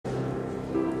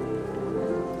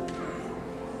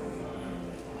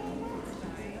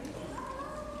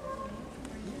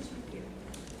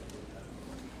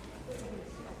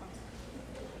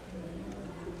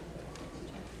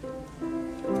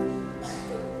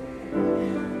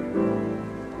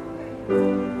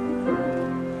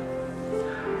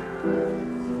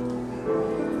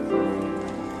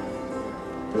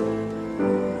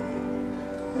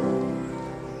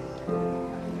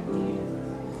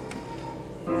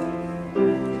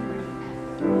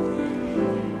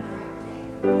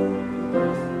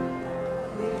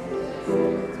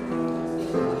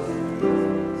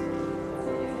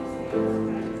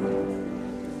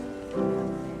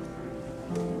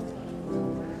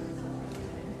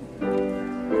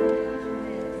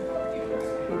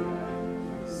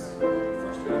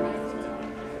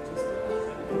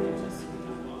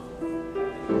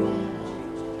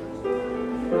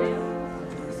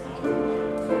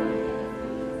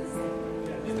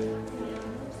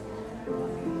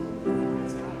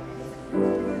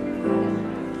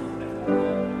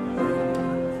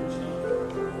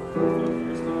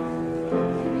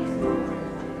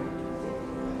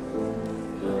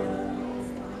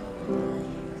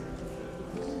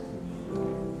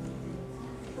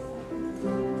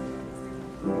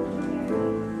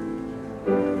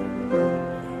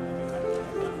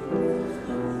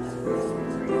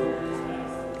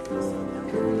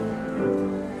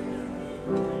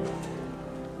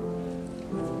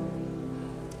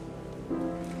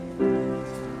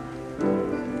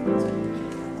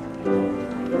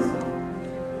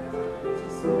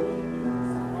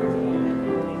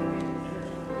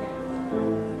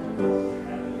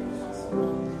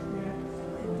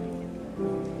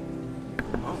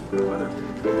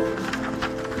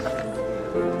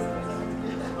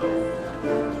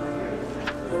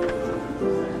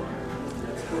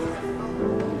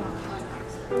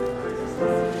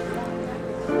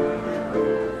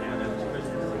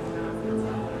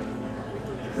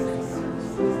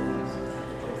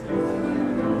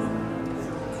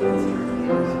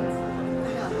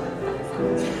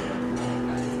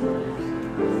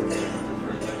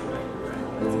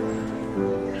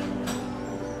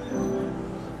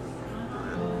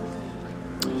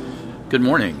Good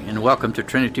morning, and welcome to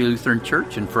Trinity Lutheran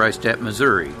Church in Freistatt,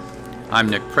 Missouri. I'm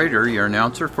Nick Prater, your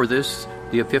announcer for this,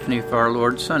 the Epiphany of Our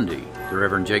Lord Sunday. The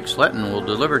Reverend Jake Sletton will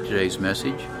deliver today's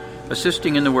message.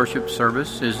 Assisting in the worship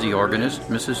service is the organist,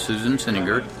 Mrs. Susan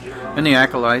Sinningert, and the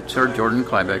acolytes are Jordan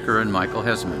Kleibecker and Michael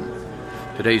Hesman.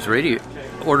 Today's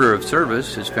order of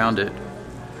service is found at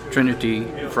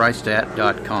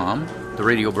trinityfreistatt.com. The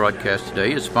radio broadcast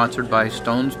today is sponsored by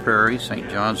Stones Prairie St.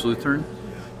 John's Lutheran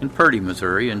in Purdy,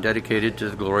 Missouri, and dedicated to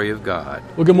the glory of God.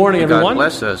 Well, good morning, everyone. God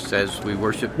bless us as we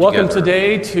worship Welcome together.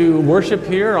 Today to worship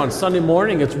here on Sunday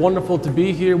morning. It's wonderful to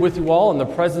be here with you all in the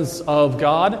presence of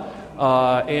God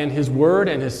and His Word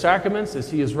and His sacraments as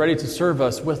He is ready to serve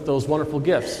us with those wonderful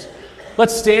gifts.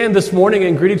 Let's stand this morning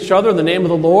and greet each other in the name of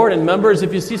the Lord. And members,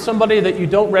 if you see somebody that you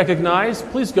don't recognize,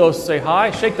 please go say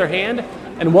hi, shake their hand,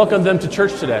 and welcome them to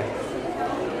church today.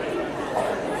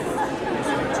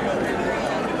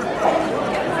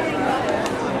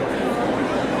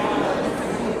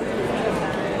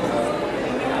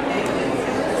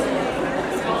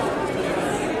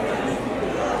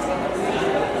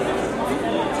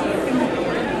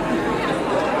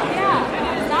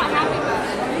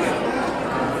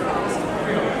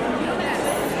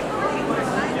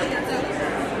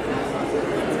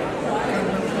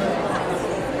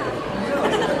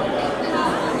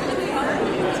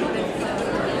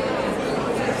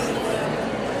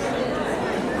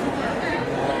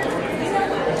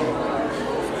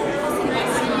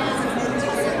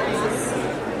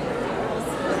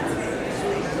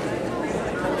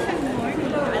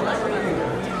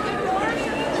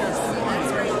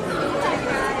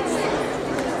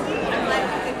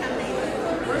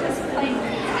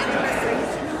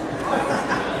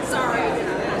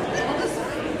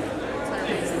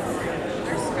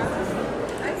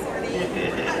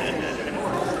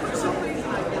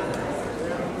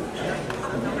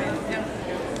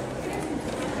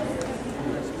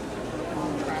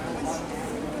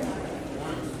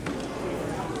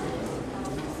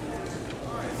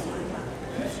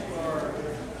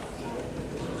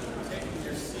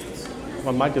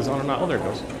 My mic is on or not? Oh, there it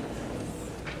goes.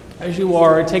 As you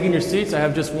are taking your seats, I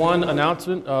have just one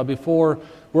announcement before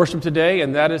worship today,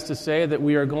 and that is to say that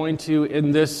we are going to,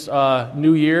 in this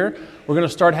new year, we're going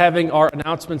to start having our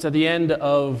announcements at the end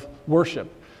of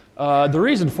worship. The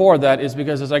reason for that is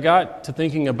because as I got to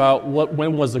thinking about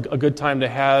when was a good time to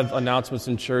have announcements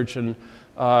in church and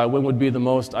when would be the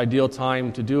most ideal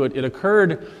time to do it, it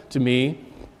occurred to me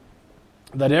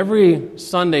that every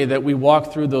Sunday that we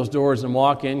walk through those doors and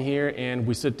walk in here and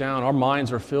we sit down, our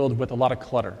minds are filled with a lot of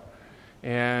clutter.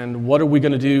 And what are we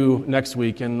going to do next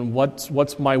week? And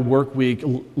what's my work week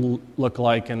look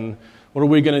like? And what are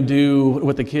we going to do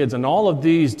with the kids? And all of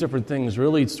these different things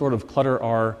really sort of clutter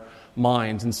our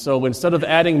minds. And so instead of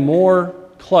adding more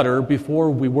clutter before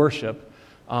we worship,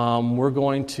 we're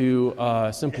going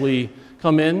to simply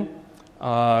come in,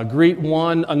 greet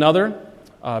one another,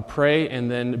 pray, and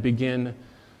then begin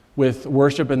with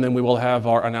worship, and then we will have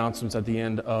our announcements at the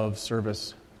end of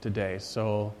service today.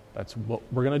 So that's what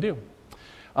we're going to do.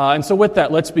 And so with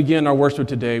that, let's begin our worship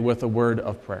today with a word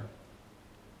of prayer.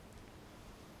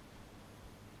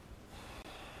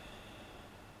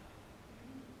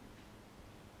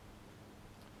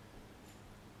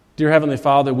 Dear Heavenly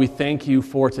Father, we thank you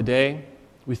for today.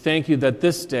 We thank you that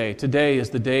today is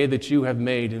the day that you have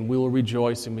made, and we will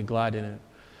rejoice and be glad in it.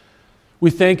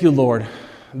 We thank you, Lord,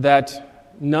 that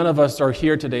none of us are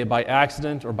here today by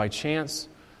accident or by chance,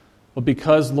 but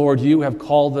because, Lord, you have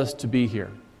called us to be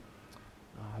here,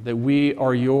 that we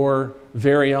are your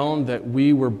very own, that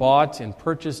we were bought and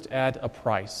purchased at a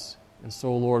price. And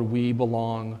so, Lord, we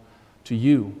belong to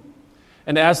you.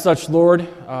 And as such, Lord,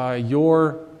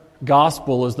 your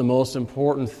gospel is the most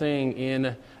important thing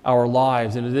in our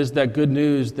lives, and it is that good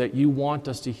news that you want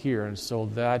us to hear. And so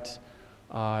that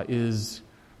is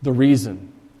the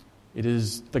reason. It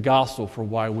is the gospel for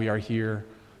why we are here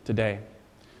today.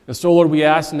 And so, Lord, we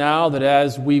ask now that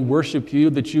as we worship you,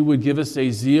 that you would give us a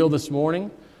zeal this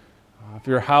morning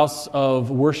for your house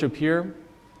of worship here.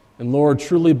 And Lord,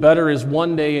 truly better is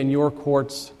one day in your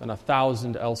courts than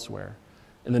 1,000 elsewhere.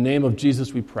 In the name of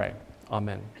Jesus we pray.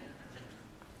 Amen.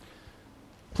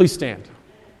 Please stand.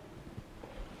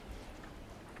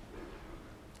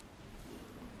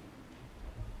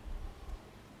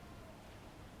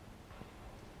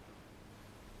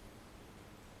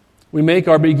 We make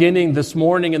our beginning this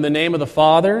morning in the name of the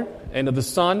Father, and of the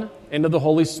Son, and of the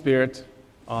Holy Spirit.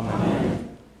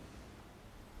 Amen.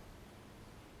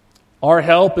 Our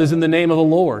help is in the name of the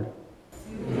Lord.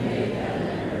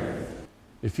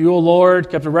 If you, O Lord,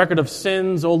 kept a record of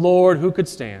sins, O Lord, who could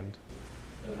stand?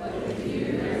 But with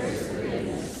you there is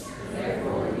forgiveness, and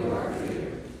therefore you are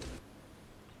feared.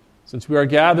 Since we are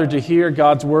gathered to hear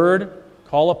God's word,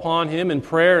 call upon Him in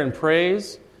prayer and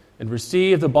praise, and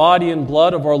receive the body and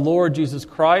blood of our Lord Jesus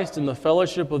Christ in the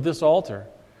fellowship of this altar.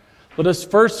 Let us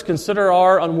first consider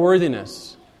our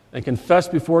unworthiness and confess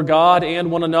before God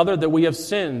and one another that we have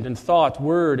sinned in thought,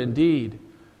 word, and deed,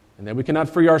 and that we cannot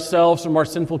free ourselves from our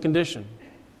sinful condition.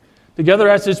 Together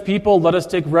as His people, let us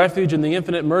take refuge in the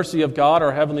infinite mercy of God,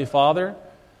 our Heavenly Father,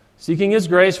 seeking His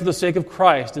grace for the sake of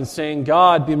Christ and saying,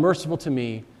 God, be merciful to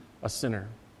me, a sinner.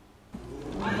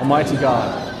 Almighty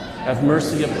God, have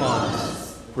mercy upon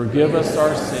us. Forgive us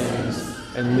our sins,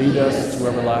 and lead us to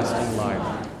everlasting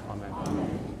life.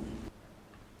 Amen.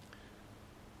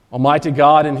 Almighty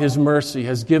God, in His mercy,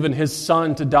 has given His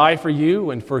Son to die for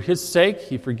you, and for His sake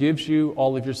He forgives you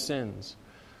all of your sins.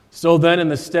 So then, in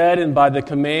the stead and by the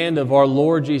command of our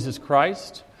Lord Jesus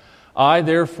Christ, I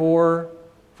therefore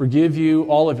forgive you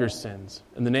all of your sins,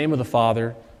 in the name of the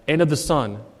Father, and of the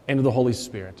Son, and of the Holy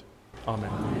Spirit. Amen.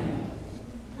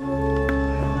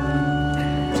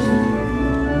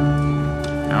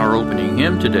 Our opening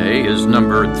hymn today is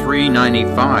number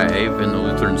 395 in the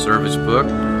Lutheran Service Book,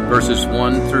 verses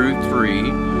 1 through 3,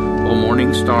 O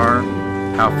Morning Star,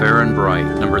 How Fair and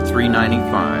Bright, number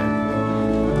 395.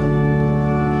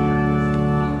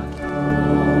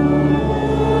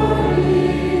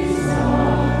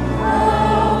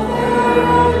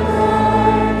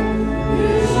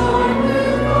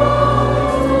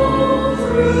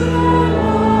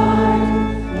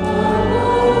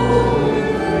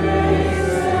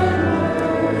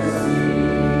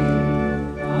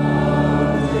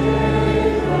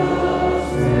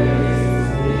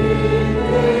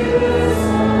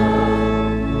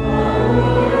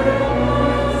 Lord.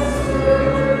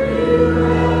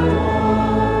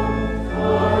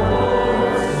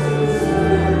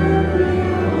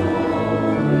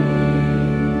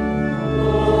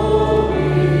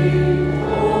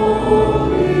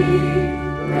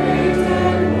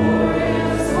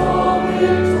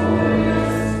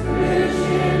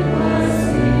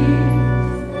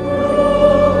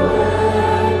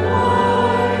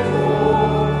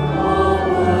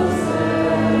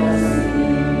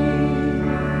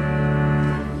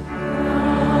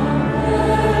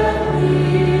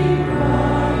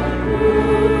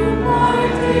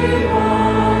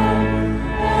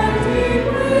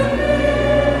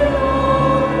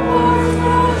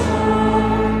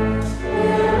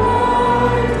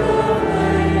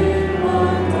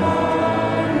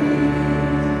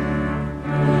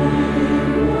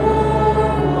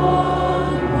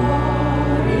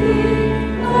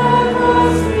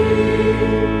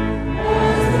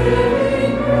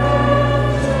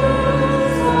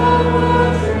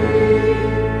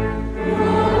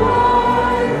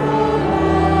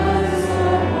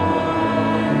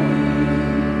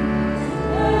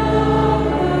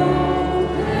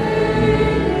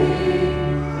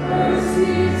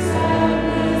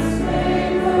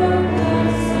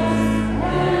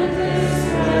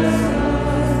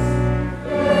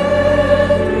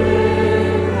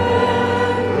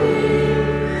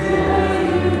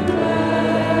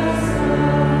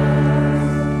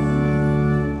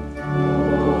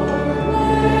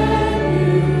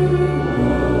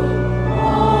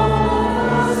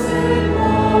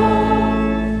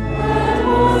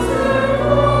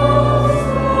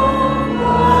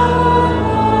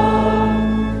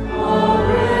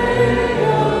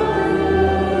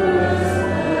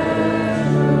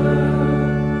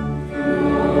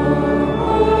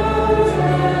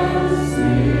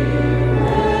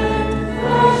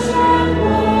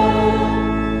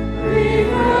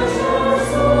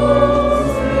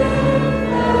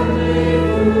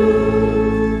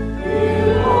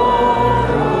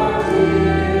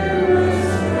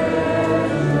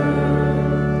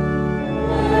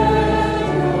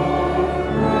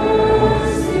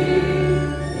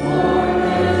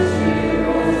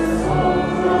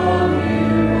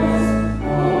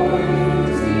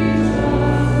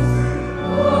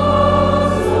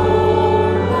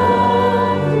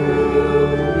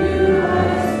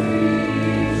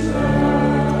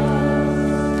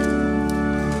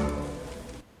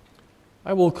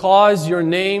 I will cause your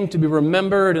name to be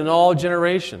remembered in all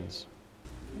generations.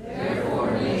 Therefore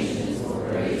nations will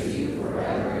praise you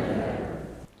forever and ever.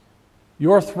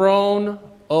 Your throne,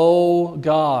 O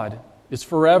God, is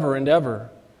forever and ever.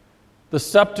 The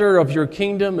scepter of your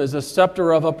kingdom is a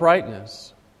scepter of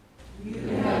uprightness. You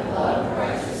have loved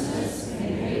righteousness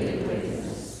and hated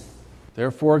wickedness.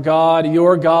 Therefore God,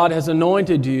 your God, has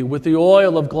anointed you with the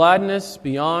oil of gladness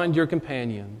beyond your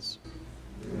companions.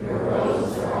 Your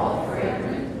robes are all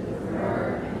fragrant with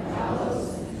myrrh and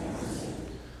aloes and incense.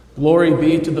 Glory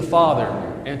be to the Father,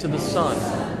 and to the Son,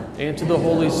 and to the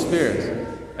Holy Spirit,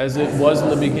 as it was in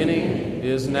the beginning,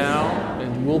 is now,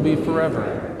 and will be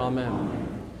forever.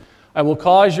 Amen. I will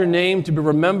cause your name to be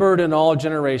remembered in all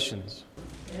generations.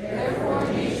 Therefore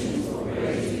nations will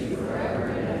praise you forever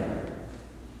and ever.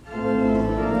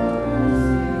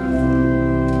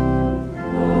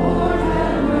 Lord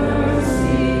have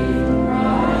mercy,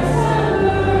 Christ have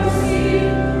mercy,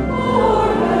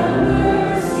 Lord have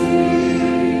mercy.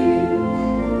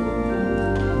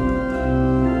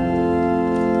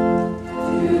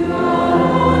 To God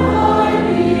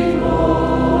Almighty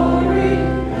glory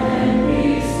and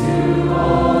peace to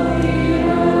all the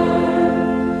earth.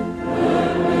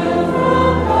 Goodwill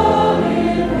from God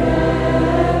in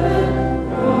heaven,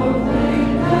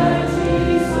 proclaim that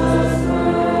Jesus'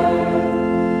 birth.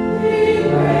 We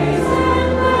praise and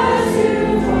bless you,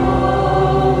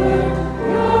 Father,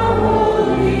 your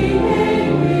holy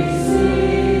name we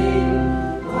sing.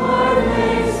 Our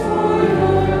thanks for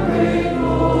your great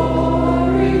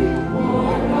glory,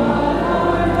 Lord God,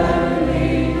 our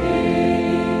heavenly King.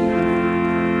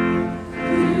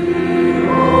 To you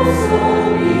also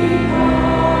begotten,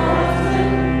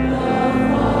 the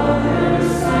Father,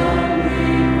 Son, we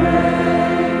pray.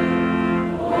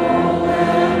 O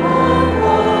Lamb of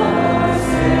God, our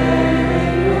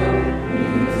Savior,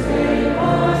 you take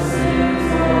our sins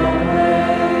away.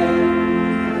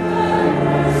 Have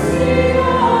mercy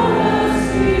on us,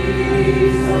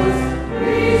 Jesus.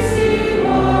 Receive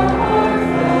our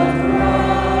heartfelt cry.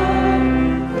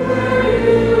 Where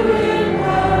you in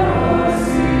power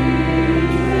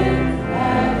seated,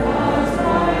 at God's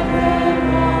right hand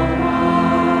on high.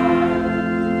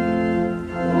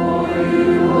 For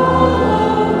you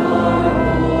alone are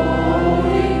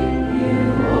holy, you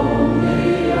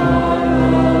only are the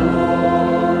Lord.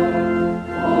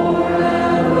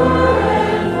 Forever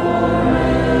and forever,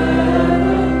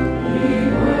 we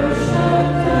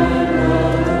worship and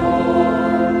adore.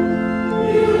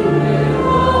 You live,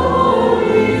 O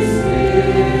Holy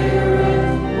Spirit,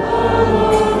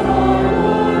 alone our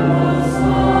Lord Most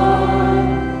High.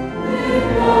 With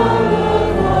God the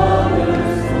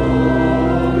Father's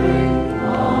glory,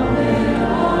 amen,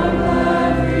 our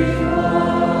glad reply.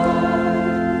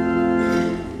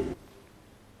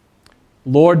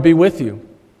 Lord be with you.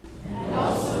 And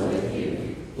also with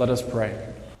you. Let us pray.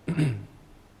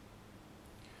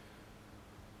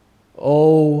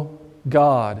 O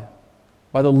God,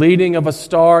 by the leading of a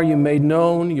star you made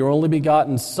known your only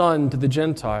begotten Son to the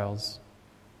Gentiles.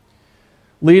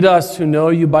 Lead us who know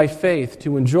you by faith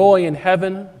to enjoy in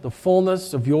heaven the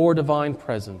fullness of your divine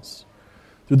presence.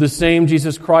 Through the same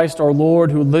Jesus Christ our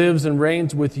Lord, who lives and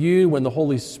reigns with you in the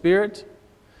Holy Spirit,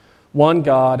 one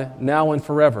God, now and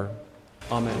forever.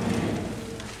 Amen.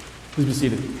 Please be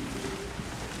seated.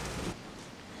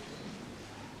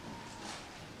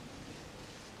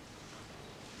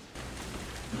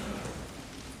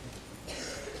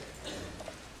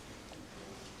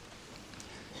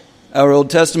 Our Old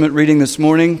Testament reading this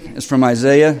morning is from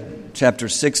Isaiah chapter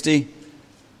 60,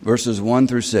 verses 1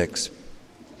 through 6.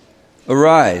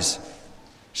 Arise,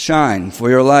 shine, for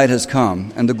your light has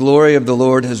come, and the glory of the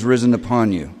Lord has risen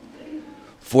upon you.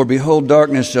 For behold,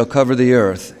 darkness shall cover the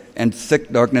earth, and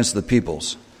thick darkness the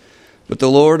peoples. But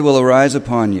the Lord will arise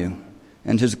upon you,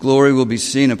 and his glory will be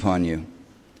seen upon you.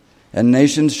 And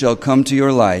nations shall come to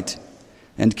your light,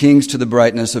 and kings to the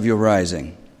brightness of your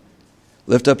rising.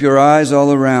 Lift up your eyes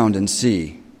all around and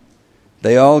see.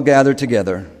 They all gather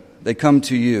together. They come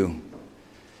to you.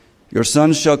 Your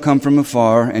sons shall come from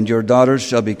afar, and your daughters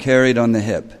shall be carried on the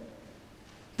hip.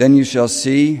 Then you shall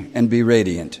see and be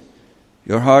radiant.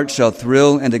 Your heart shall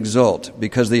thrill and exult,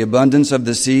 because the abundance of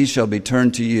the sea shall be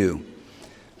turned to you.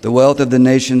 The wealth of the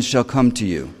nations shall come to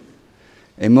you.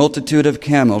 A multitude of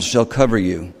camels shall cover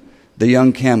you, the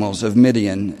young camels of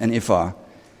Midian and Ephah,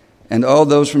 and all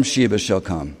those from Sheba shall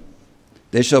come.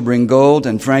 They shall bring gold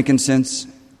and frankincense,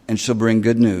 and shall bring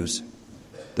good news,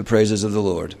 the praises of the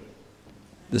Lord.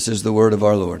 This is the word of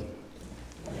our Lord.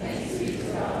 Thanks be to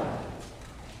God.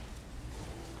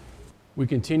 We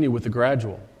continue with the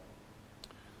gradual.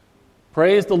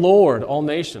 Praise the Lord, all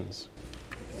nations.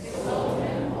 Exalt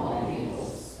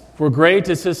For great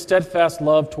is his steadfast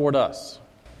love toward us.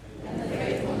 And the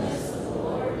faithfulness of the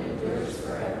Lord endures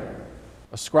forever.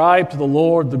 Ascribe to the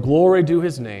Lord the glory due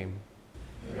his name.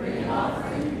 Bring an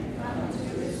offering and come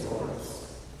into his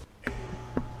courts.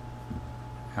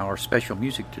 Our special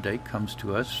music today comes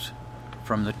to us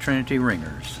from the Trinity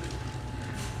Ringers.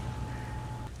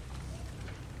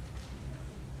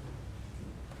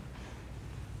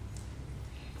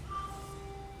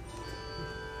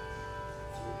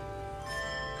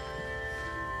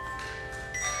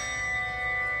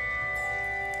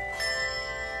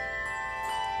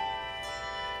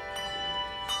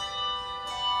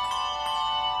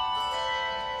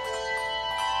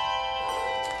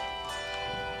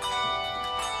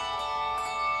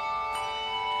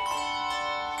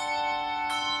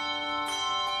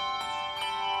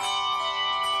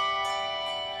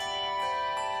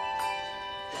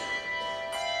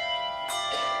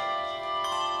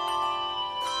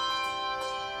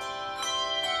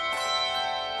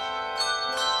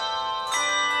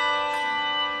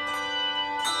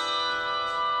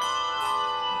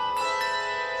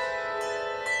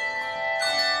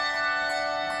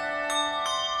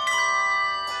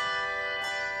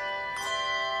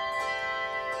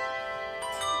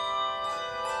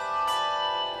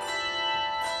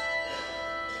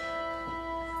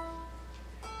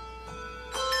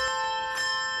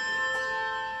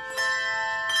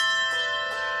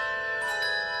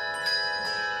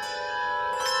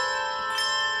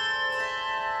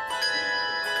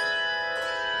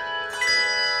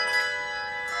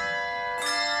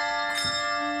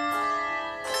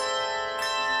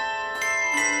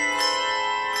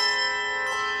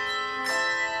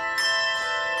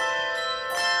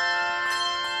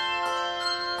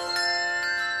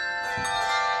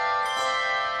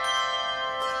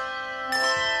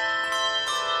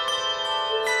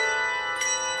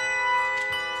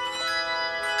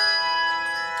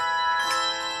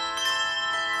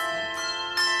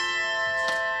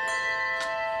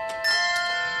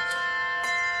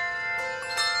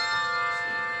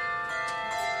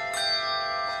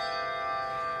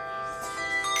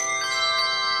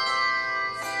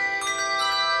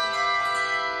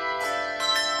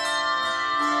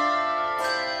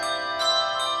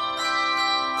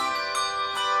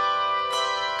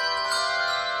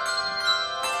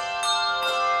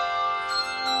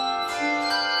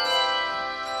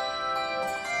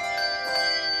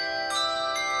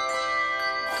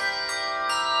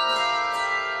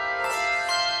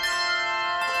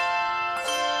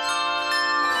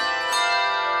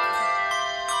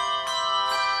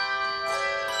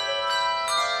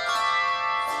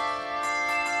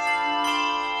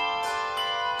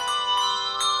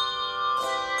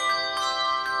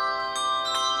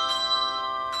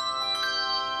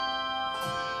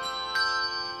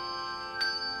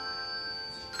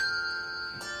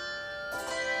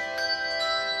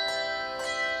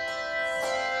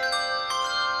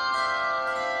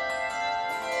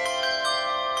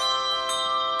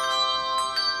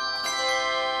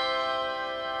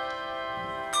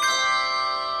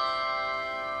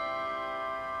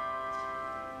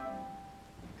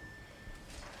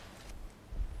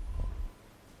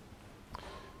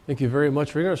 Thank you very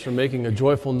much, Ringers, for making a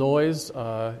joyful noise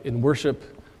in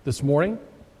worship this morning.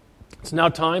 It's now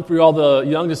time for all the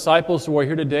young disciples who are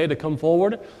here today to come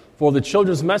forward for the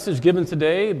children's message given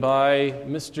today by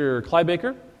Mr.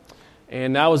 Clybaker.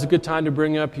 And now is a good time to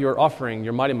bring up your offering,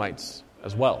 your Mighty Mites,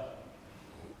 as well.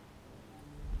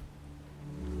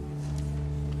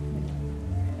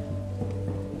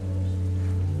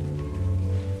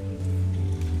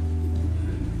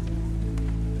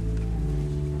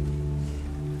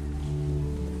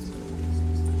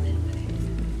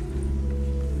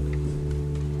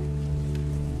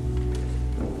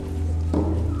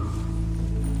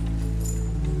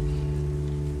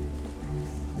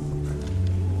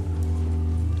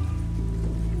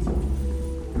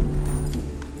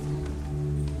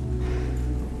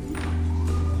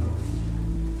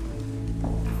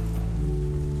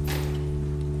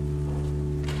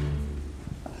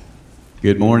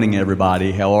 Good morning,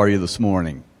 everybody. How are you this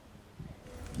morning?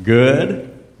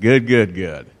 Good?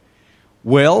 Good.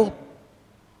 Well,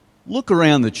 look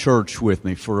around the church with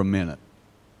me for a minute.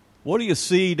 What do you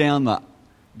see down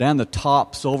the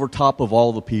tops, over top of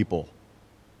all the people?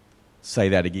 Say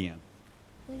that again.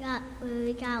 We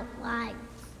got lights.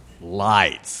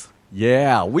 Lights.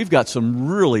 Yeah, we've got some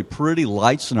really pretty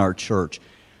lights in our church.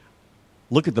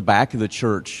 Look at the back of the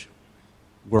church,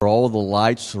 where all the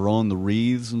lights are on the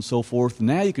wreaths and so forth.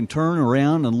 Now you can turn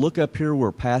around and look up here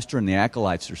where Pastor and the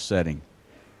acolytes are sitting.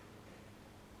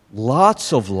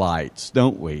 Lots of lights,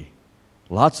 don't we?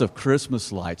 Lots of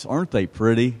Christmas lights. Aren't they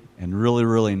pretty? and really,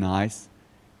 really nice.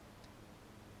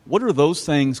 What are those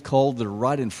things called that are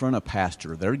right in front of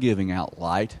Pastor? They're giving out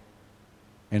light.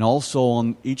 And also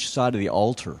on each side of the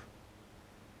altar.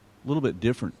 A little bit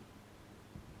different.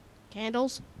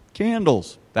 Candles?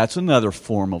 Candles. That's another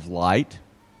form of light.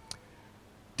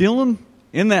 Dylan,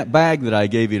 in that bag that I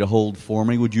gave you to hold for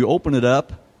me, would you open it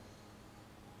up?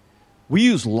 We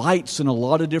use lights in a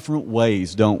lot of different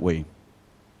ways, don't we?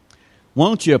 Why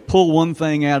don't you pull one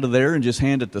thing out of there and just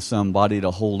hand it to somebody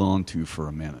to hold on to for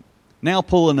a minute? Now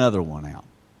pull another one out.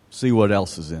 See what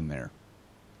else is in there.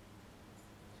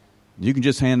 You can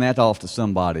just hand that off to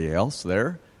somebody else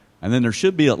there. And then there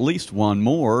should be at least one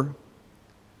more.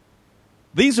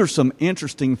 These are some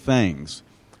interesting things.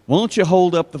 Why don't you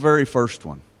hold up the very first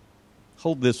one?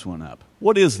 Hold this one up.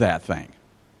 What is that thing?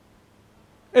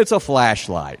 It's a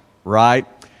flashlight, right?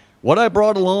 What I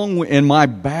brought along in my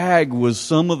bag was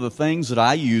some of the things that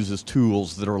I use as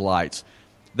tools that are lights.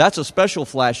 That's a special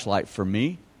flashlight for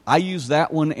me. I use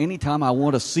that one anytime I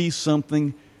want to see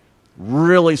something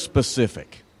really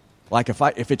specific. Like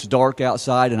if it's dark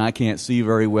outside and I can't see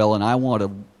very well and I want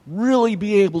to really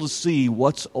be able to see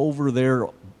what's over there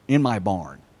in my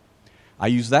barn, I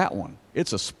use that one.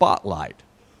 It's a spotlight.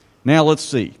 Now let's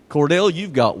see. Cordell,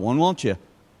 you've got one. Why don't you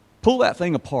pull that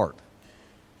thing apart?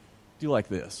 Do like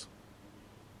this.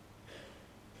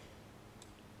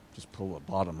 Just pull the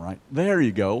bottom right. There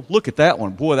you go. Look at that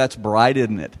one. Boy, that's bright,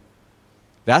 isn't it?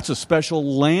 That's a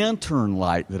special lantern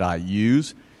light that I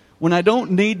use when I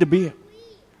don't need to be...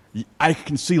 I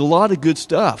can see a lot of good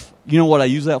stuff. You know what I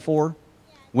use that for?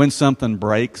 When something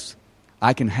breaks,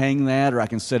 I can hang that or I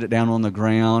can set it down on the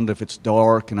ground. If it's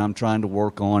dark and I'm trying to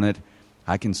work on it,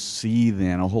 I can see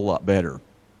then a whole lot better.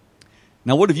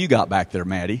 Now, what have you got back there,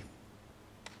 Maddie?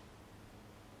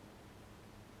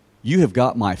 You have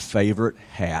got my favorite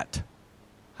hat.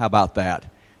 How about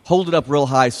that? Hold it up real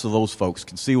high so those folks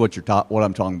can see what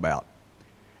I'm talking about.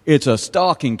 It's a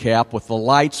stocking cap with the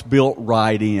lights built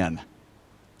right in.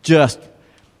 Just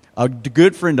a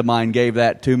good friend of mine gave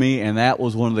that to me, and that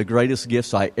was one of the greatest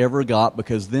gifts I ever got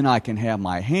because then I can have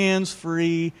my hands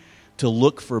free to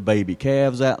look for baby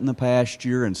calves out in the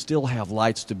pasture and still have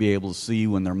lights to be able to see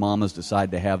when their mamas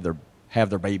decide to have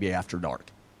their baby after dark.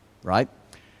 Right?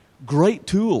 Great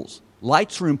tools.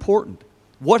 Lights are important.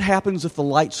 What happens if the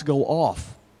lights go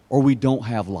off or we don't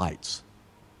have lights?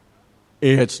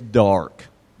 It's dark.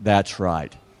 That's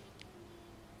right.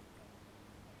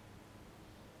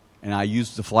 And I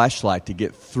used the flashlight to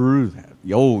get through that.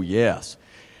 Oh, yes.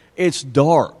 It's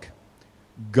dark.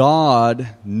 God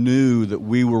knew that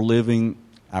we were living,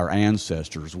 our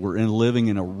ancestors were living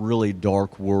in a really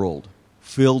dark world,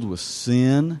 filled with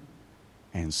sin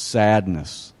and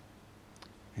sadness.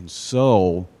 And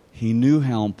so, He knew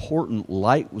how important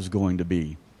light was going to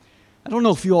be. I don't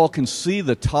know if you all can see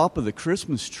the top of the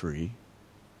Christmas tree.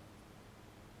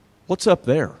 What's up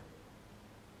there?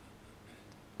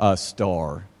 A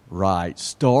star. Right.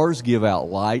 Stars give out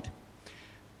light.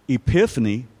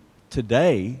 Epiphany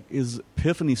today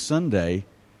Epiphany Sunday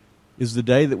is the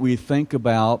day that we think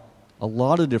about a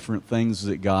lot of different things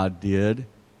that God did,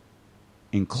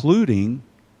 including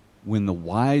when the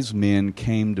wise men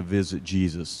came to visit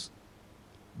Jesus.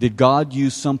 Did God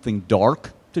use something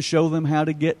dark to show them how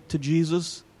to get to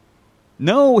Jesus?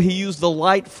 No, He used the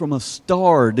light from a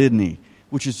star, didn't He?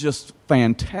 Which is just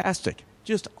fantastic,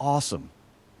 just awesome.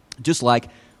 Just like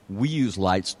we use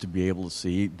lights to be able to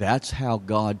see, that's how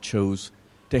God chose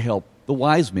to help the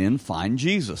wise men find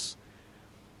Jesus.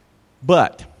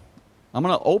 But I'm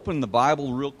going to open the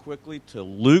Bible real quickly to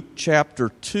Luke chapter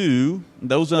 2.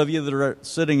 Those of you that are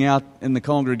sitting out in the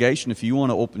congregation, if you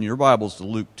want to open your Bibles to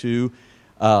Luke 2,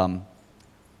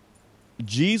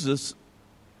 Jesus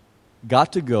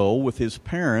got to go with his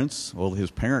parents. Well,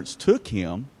 his parents took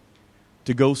him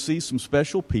to go see some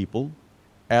special people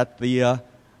at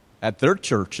their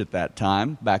church at that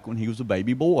time, back when he was a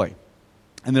baby boy.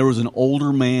 And there was an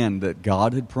older man that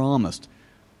God had promised,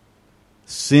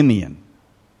 Simeon.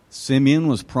 Simeon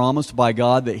was promised by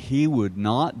God that he would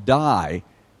not die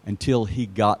until he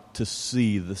got to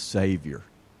see the Savior,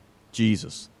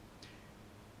 Jesus.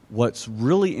 What's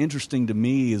really interesting to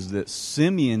me is that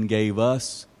Simeon gave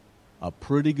us a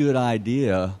pretty good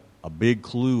idea, a big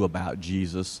clue about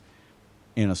Jesus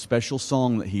in a special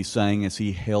song that he sang as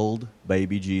he held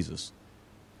baby Jesus.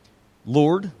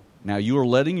 Lord, now you are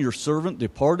letting your servant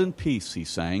depart in peace, he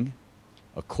sang,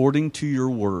 according to your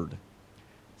word.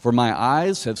 For my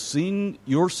eyes have seen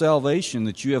your salvation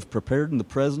that you have prepared in the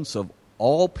presence of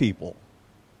all people.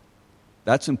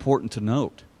 That's important to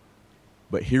note.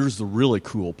 But here's the really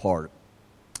cool part.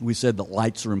 We said that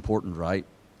lights are important, right?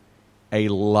 A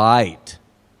light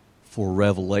for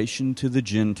revelation to the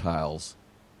Gentiles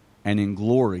and in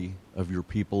glory of your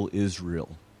people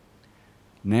Israel.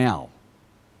 Now,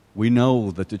 we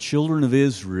know that the children of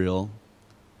Israel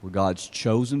were God's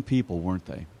chosen people, weren't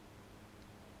they?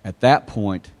 At that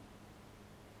point,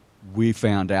 we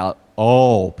found out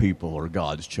all people are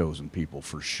God's chosen people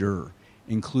for sure,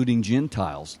 including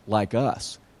Gentiles like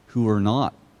us who are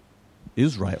not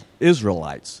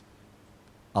Israelites.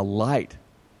 A light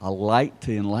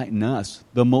to enlighten us,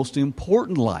 the most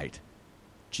important light,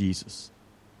 Jesus.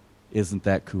 Isn't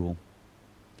that cool?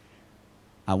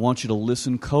 I want you to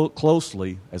listen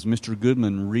closely as Mr.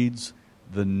 Goodman reads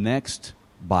the next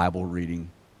Bible reading,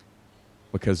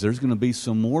 because there's going to be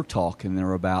some more talk in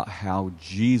there about how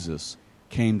Jesus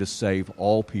came to save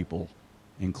all people,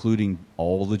 including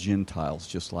all the Gentiles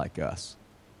just like us.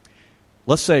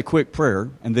 Let's say a quick prayer,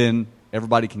 and then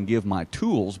everybody can give my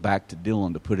tools back to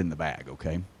Dylan to put in the bag,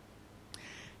 okay?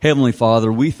 Heavenly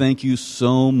Father, we thank you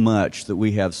so much that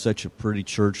we have such a pretty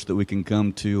church that we can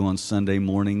come to on Sunday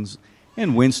mornings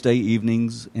and Wednesday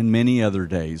evenings and many other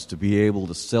days to be able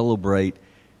to celebrate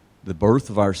the birth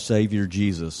of our Savior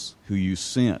Jesus, who you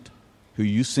sent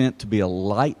to be a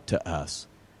light to us,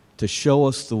 to show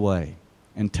us the way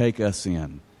and take us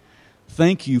in.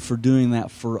 Thank you for doing that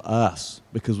for us,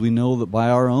 because we know that by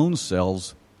our own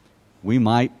selves, we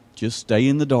might just stay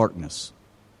in the darkness.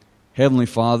 Heavenly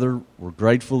Father, we're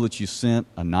grateful that you sent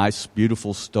a nice,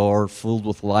 beautiful star filled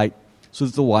with light so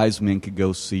that the wise men could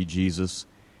go see Jesus.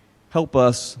 Help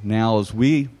us now as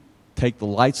we take the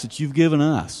lights that you've given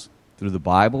us through the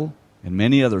Bible and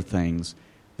many other things,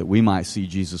 that we might see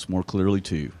Jesus more clearly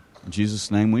too. In Jesus'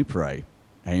 name we pray.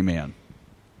 Amen.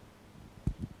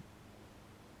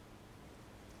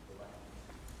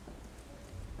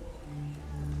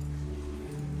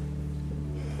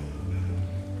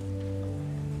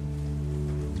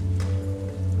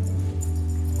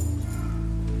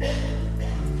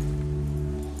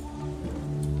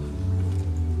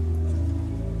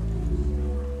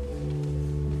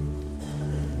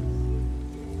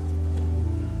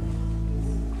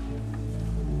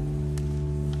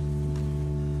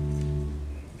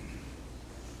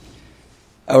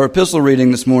 Our epistle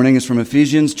reading this morning is from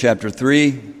Ephesians chapter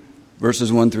 3,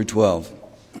 verses 1 through 12.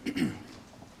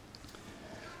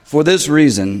 For this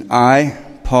reason, I,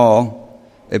 Paul,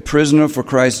 a prisoner for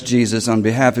Christ Jesus on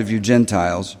behalf of you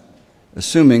Gentiles,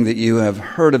 assuming that you have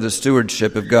heard of the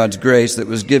stewardship of God's grace that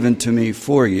was given to me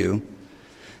for you,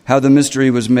 how the mystery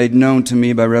was made known to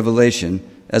me by revelation,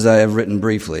 as I have written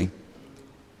briefly.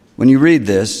 When you read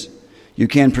this, you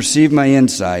can perceive my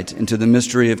insight into the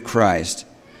mystery of Christ,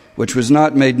 which was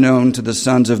not made known to the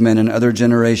sons of men in other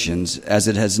generations, as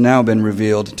it has now been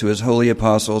revealed to his holy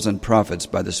apostles and prophets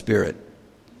by the Spirit.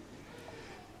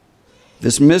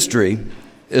 This mystery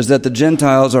is that the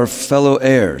Gentiles are fellow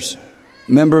heirs,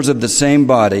 members of the same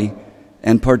body,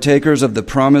 and partakers of the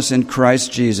promise in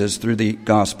Christ Jesus through the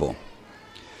gospel.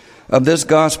 Of this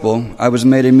gospel I was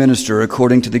made a minister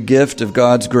according to the gift of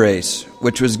God's grace,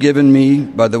 which was given me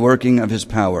by the working of his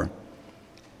power.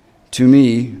 To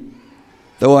me,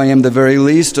 though I am the very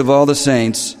least of all the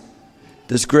saints,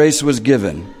 this grace was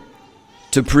given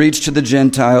to preach to the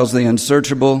Gentiles the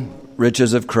unsearchable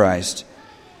riches of Christ,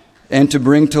 and to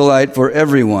bring to light for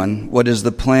everyone what is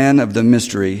the plan of the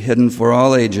mystery hidden for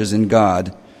all ages in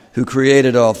God, who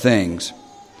created all things,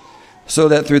 so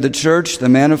that through the church the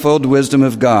manifold wisdom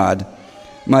of God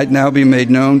might now be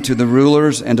made known to the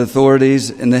rulers and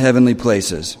authorities in the heavenly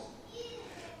places.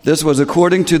 This was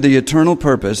according to the eternal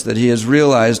purpose that he has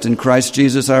realized in Christ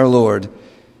Jesus our Lord,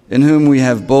 in whom we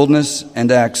have boldness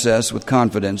and access with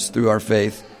confidence through our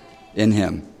faith in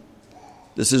him.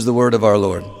 This is the word of our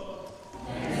Lord.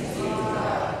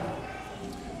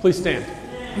 Please stand.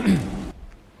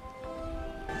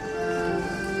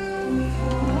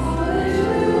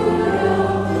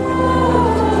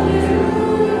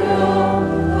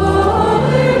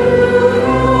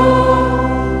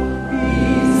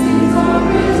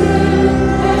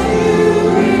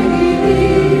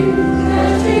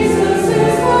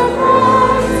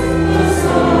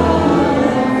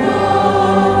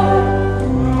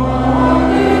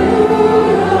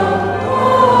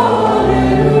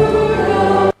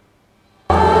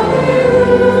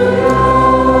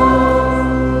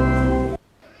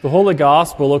 The Holy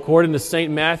Gospel according to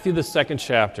St. Matthew, the 2nd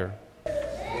chapter.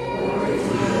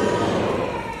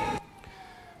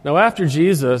 Now after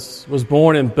Jesus was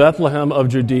born in Bethlehem of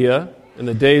Judea in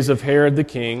the days of Herod the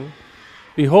king,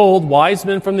 behold, wise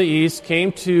men from the east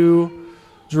came to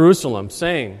Jerusalem,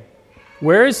 saying,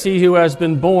 Where is he who has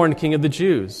been born King of the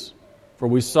Jews? For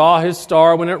we saw his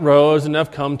star when it rose and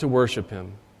have come to worship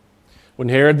him. When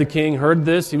Herod the king heard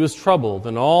this, he was troubled,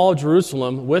 and all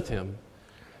Jerusalem with him.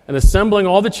 And assembling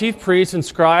all the chief priests and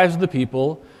scribes of the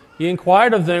people, he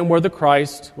inquired of them where the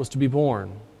Christ was to be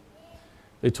born.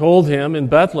 They told him, in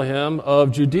Bethlehem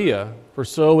of Judea, for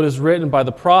so it is written by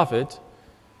the prophet,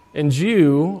 "And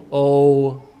you,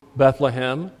 O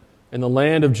Bethlehem, in the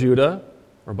land of Judah,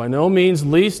 are by no means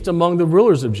least among the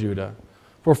rulers of Judah,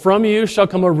 for from you shall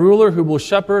come a ruler who will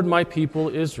shepherd my people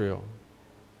Israel."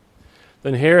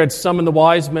 Then Herod summoned the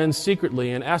wise men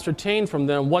secretly and ascertained from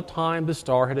them what time the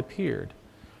star had appeared.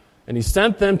 And he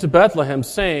sent them to Bethlehem,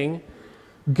 saying,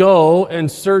 "Go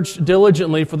and search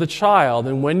diligently for the child,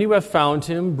 and when you have found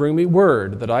him, bring me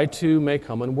word, that I too may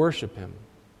come and worship him."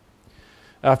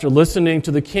 After listening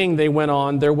to the king, they went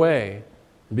on their way.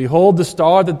 And behold, the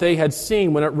star that they had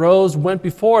seen when it rose went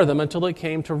before them until it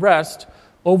came to rest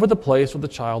over the place where the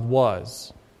child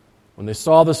was. When they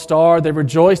saw the star, they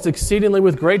rejoiced exceedingly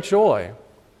with great joy.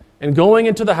 And going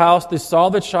into the house, they saw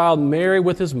the child Mary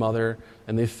with his mother,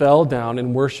 and they fell down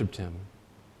and worshipped him.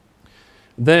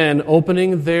 Then,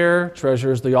 opening their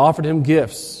treasures, they offered him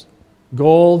gifts,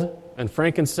 gold and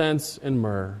frankincense and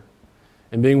myrrh.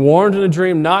 And being warned in a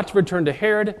dream not to return to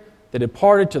Herod, they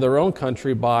departed to their own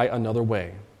country by another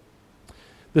way.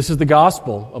 This is the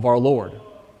gospel of our Lord.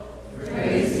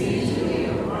 Praise be to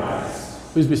you,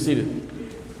 Christ. Please be seated.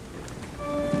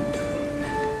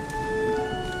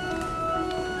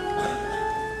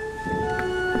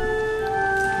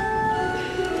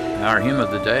 Our hymn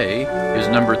of the day is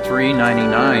number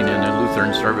 399 in the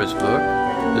Lutheran service book.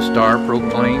 The star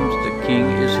proclaims the King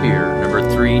is here, number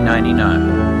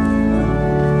 399.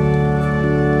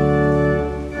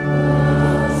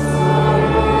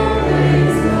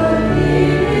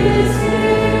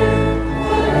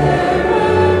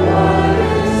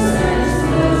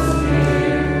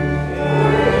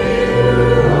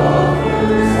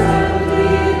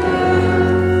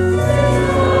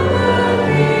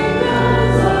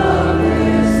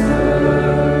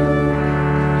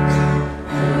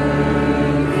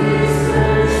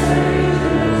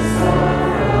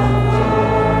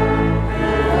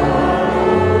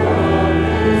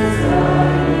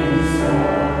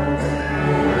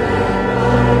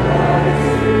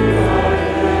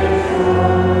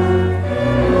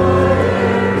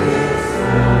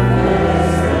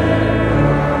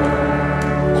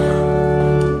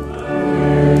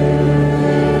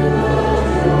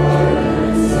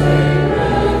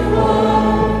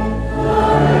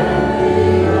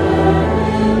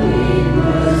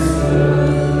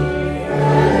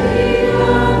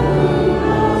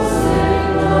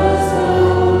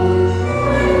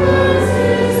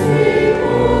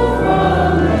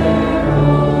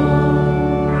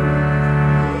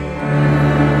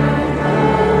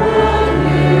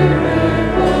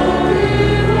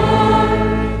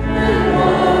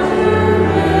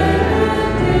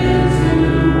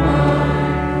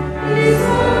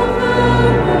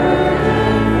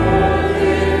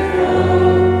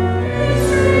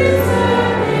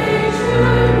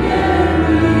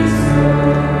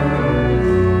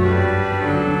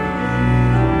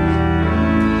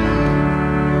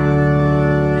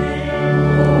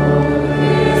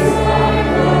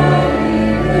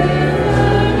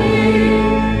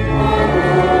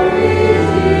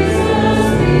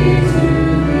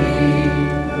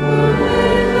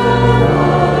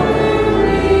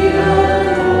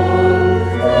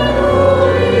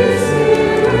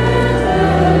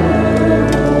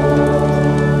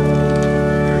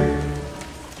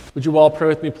 Would you all pray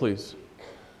with me, please?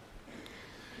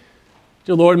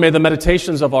 Dear Lord, may the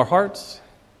meditations of our hearts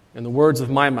and the words of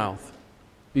my mouth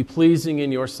be pleasing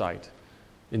in your sight.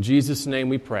 In Jesus' name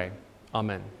we pray.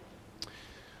 Amen.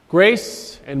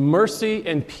 Grace and mercy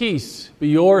and peace be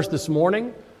yours this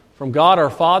morning from God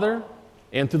our Father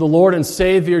and through the Lord and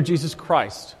Savior Jesus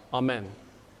Christ. Amen.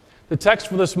 The text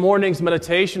for this morning's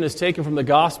meditation is taken from the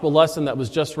gospel lesson that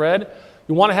was just read.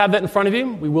 You want to have that in front of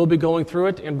you. We will be going through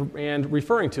it and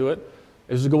referring to it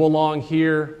as we go along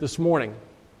here this morning.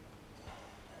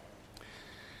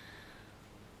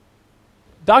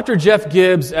 Dr. Jeff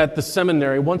Gibbs at the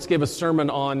seminary once gave a sermon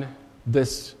on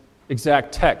this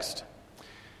exact text.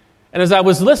 And as I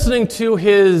was listening to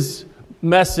his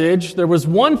message, there was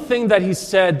one thing that he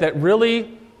said that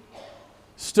really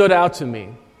stood out to me.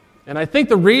 And I think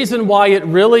the reason why it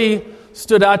really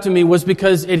stood out to me was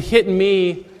because it hit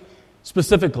me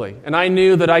specifically. And I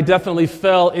knew that I definitely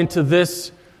fell into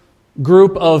this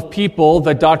group of people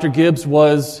that Dr. Gibbs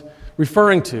was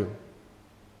referring to.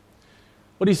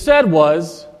 What he said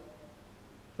was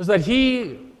that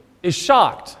he is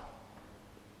shocked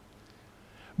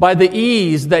by the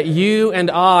ease that you and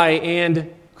I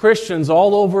and Christians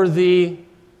all over the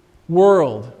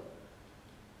world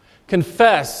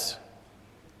confess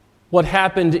what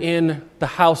happened in the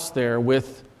house there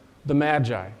with the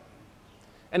Magi,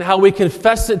 and how we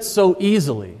confess it so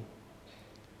easily.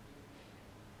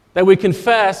 That we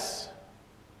confess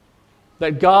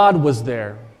that God was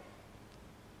there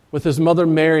with his mother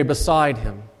Mary beside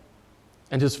him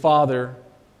and his father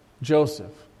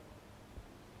Joseph.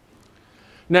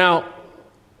 Now,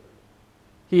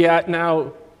 he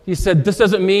said, this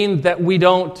doesn't mean that we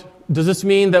don't, does this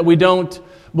mean that we don't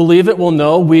believe it? Well,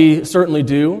 no, we certainly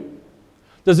do.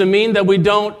 Does it mean that we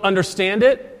don't understand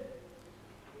it?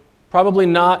 Probably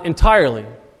not entirely.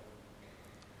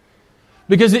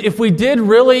 Because if we did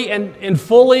really and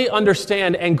fully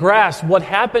understand and grasp what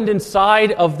happened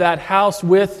inside of that house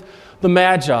with the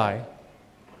Magi,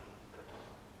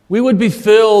 we would be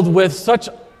filled with such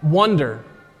wonder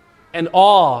and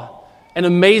awe and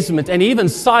amazement and even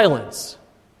silence.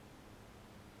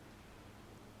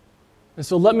 And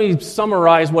so let me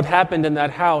summarize what happened in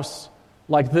that house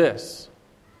like this.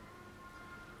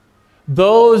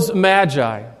 Those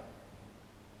Magi,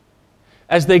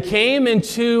 as they came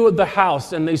into the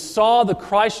house and they saw the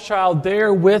Christ child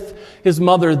there with his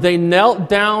mother, they knelt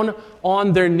down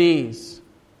on their knees.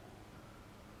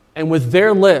 And with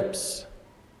their lips,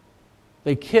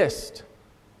 they kissed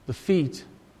the feet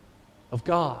of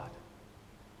God.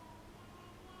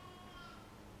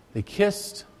 They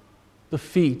kissed the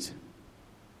feet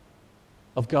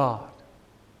of God.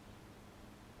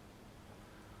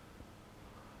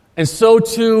 And so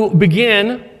to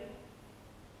begin,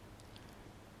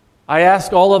 I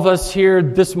ask all of us here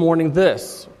this morning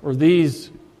these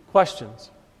questions.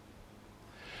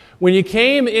 When you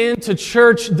came into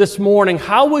church this morning,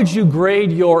 how would you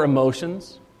grade your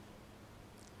emotions?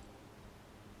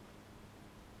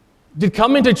 Did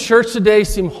coming to church today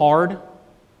seem hard?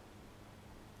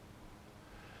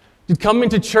 Did coming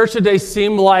to church today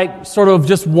seem like sort of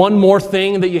just one more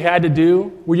thing that you had to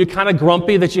do? Were you kind of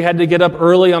grumpy that you had to get up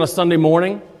early on a Sunday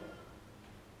morning?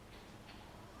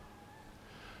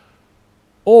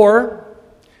 Or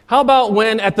how about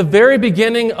when at the very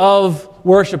beginning of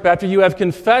worship, after you have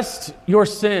confessed your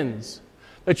sins,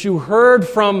 that you heard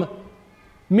from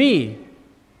me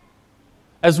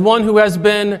as one who has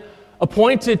been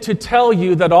appointed to tell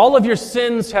you that all of your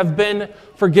sins have been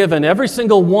forgiven, every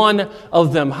single one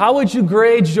of them. How would you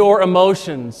grade your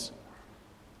emotions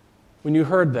when you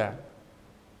heard that?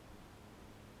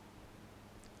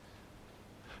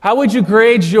 How would you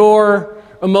grade your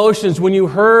emotions when you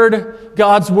heard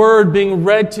God's Word being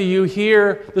read to you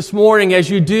here this morning,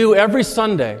 as you do every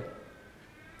Sunday?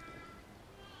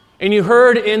 And you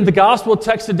heard in the gospel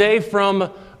text today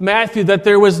from Matthew that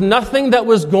there was nothing that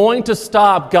was going to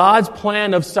stop God's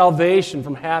plan of salvation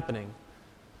from happening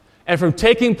and from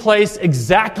taking place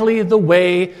exactly the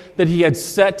way that He had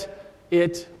set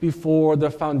it before the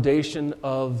foundation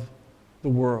of the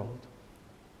world.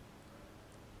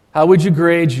 How would you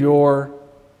grade your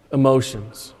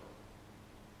emotions?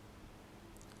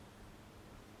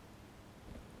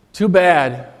 Too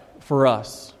bad for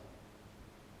us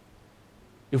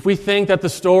if we think that the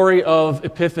story of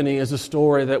Epiphany is a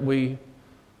story that we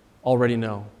already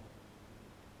know.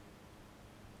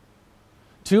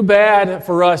 Too bad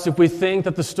for us if we think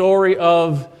that the story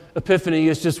of Epiphany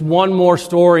is just one more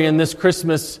story in this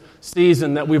Christmas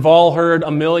season that we've all heard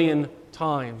a million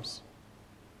times.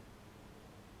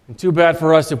 And too bad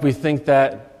for us if we think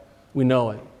that we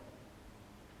know it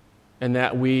and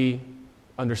that we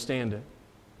understand it.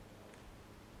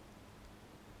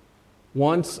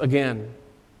 Once again,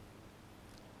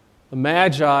 the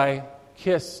Magi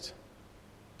kissed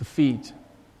the feet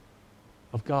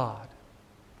of God.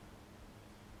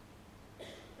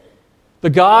 The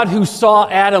God who saw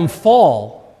Adam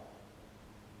fall.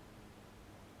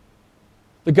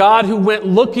 The God who went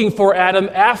looking for Adam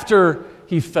after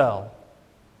he fell.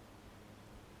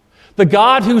 The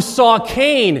God who saw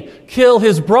Cain kill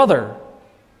his brother.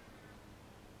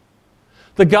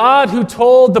 The God who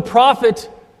told the prophet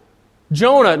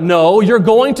Jonah, no, you're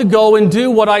going to go and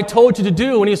do what I told you to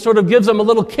do. And he sort of gives him a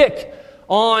little kick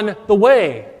on the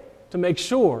way to make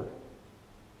sure.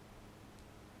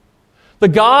 The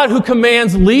God who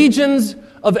commands legions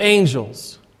of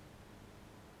angels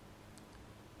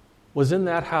was in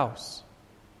that house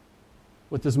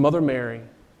with his mother Mary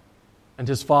and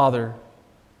his father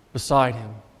beside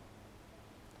him.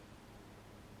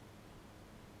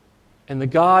 And the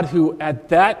God who at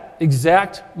that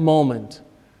exact moment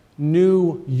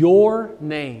knew your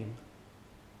name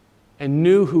and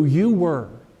knew who you were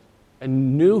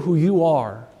and knew who you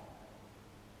are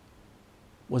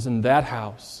was in that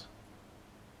house,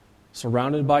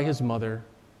 surrounded by his mother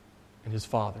and his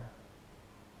father.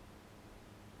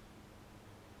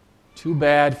 Too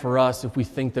bad for us if we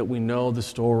think that we know the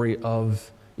story of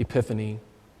Epiphany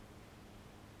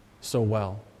so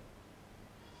well.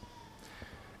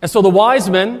 And so the wise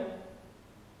men,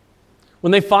 when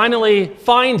they finally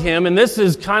find him, and this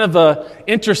is kind of an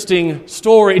interesting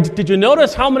story. Did you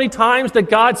notice how many times that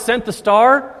God sent the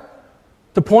star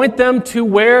to point them to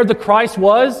where the Christ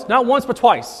was? Not once, but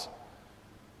twice.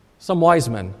 Some wise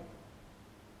men.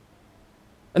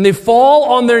 And they fall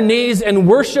on their knees and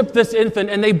worship this infant,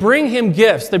 and they bring him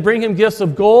gifts. They bring him gifts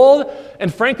of gold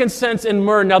and frankincense and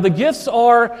myrrh. Now, the gifts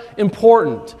are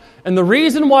important. And the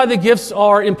reason why the gifts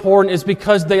are important is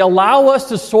because they allow us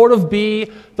to sort of be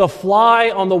the fly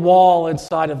on the wall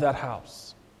inside of that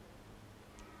house.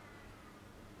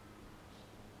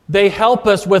 They help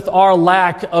us with our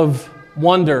lack of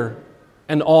wonder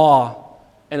and awe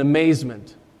and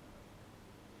amazement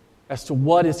as to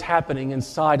what is happening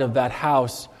inside of that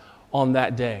house on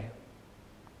that day.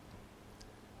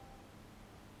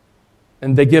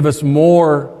 And they give us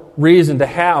more reason to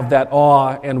have that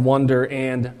awe and wonder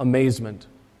and amazement.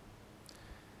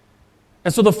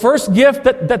 And so the first gift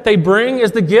that they bring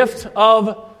is the gift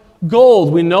of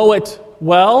gold. We know it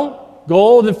well.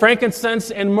 Gold and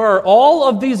frankincense and myrrh. All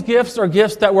of these gifts are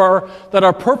gifts that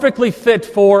are perfectly fit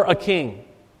for a king.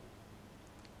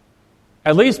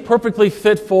 At least perfectly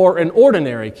fit for an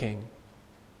ordinary king.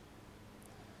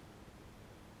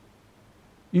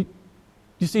 You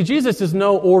see, Jesus is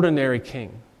no ordinary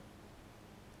king.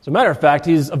 As a matter of fact,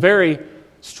 he's a very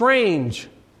strange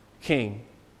king.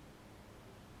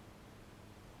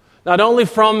 Not only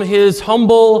from his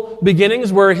humble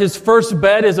beginnings, where his first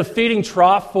bed is a feeding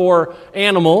trough for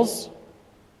animals,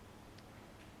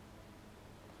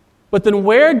 but then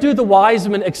where do the wise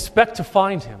men expect to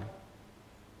find him?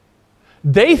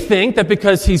 They think that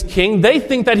because he's king, they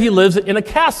think that he lives in a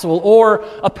castle or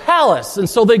a palace. And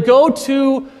so they go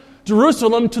to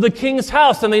Jerusalem to the king's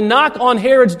house and they knock on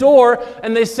Herod's door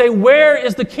and they say, "Where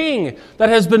is the king that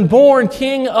has been born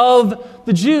king of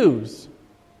the Jews?"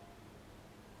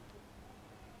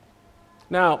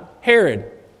 Now, Herod,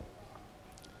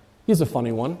 he's a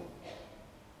funny one.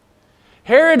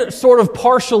 Herod sort of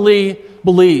partially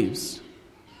believes.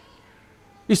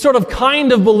 He sort of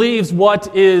kind of believes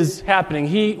what is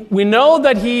happening. We know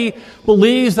that he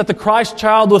believes that the Christ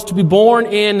child was to be born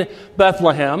in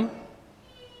Bethlehem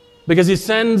because he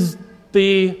sends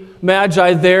the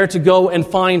Magi there to go and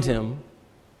find him.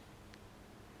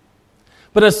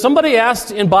 But as somebody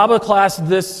asked in Bible class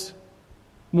this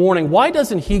morning, why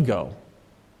doesn't he go?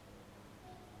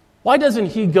 Why doesn't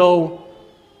he go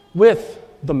with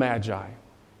the Magi?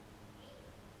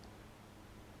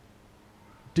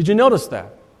 Did you notice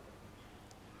that?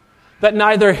 That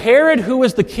neither Herod, who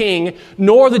is the king,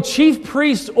 nor the chief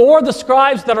priests or the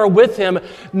scribes that are with him,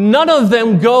 none of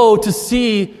them go to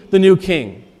see the new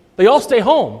king. They all stay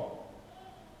home.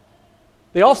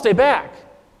 They all stay back.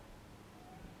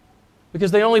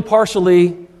 Because they only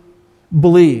partially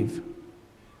believe.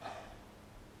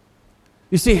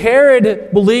 You see,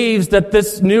 Herod believes that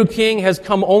this new king has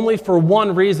come only for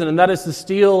one reason, and that is to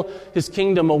steal his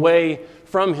kingdom away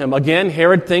from him. Again,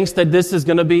 Herod thinks that this is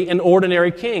going to be an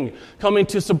ordinary king, coming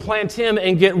to supplant him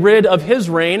and get rid of his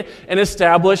reign and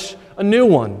establish a new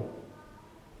one.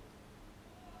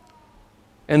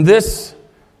 And this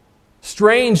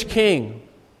strange king,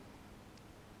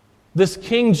 this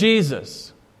King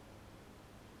Jesus,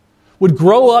 would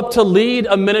grow up to lead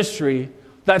a ministry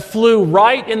that flew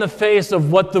right in the face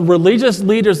of what the religious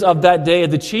leaders of that day,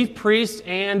 the chief priests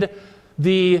and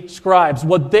the scribes,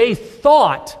 what they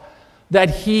thought that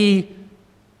he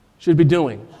should be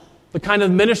doing. The kind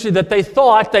of ministry that they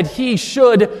thought that he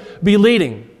should be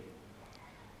leading.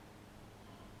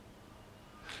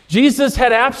 Jesus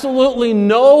had absolutely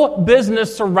no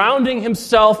business surrounding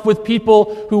himself with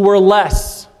people who were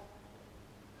less.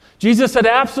 Jesus had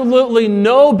absolutely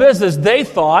no business, they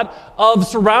thought, of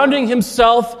surrounding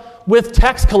himself with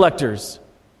tax collectors.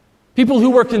 People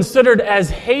who were considered as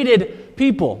hated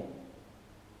people,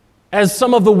 as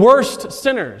some of the worst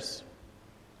sinners.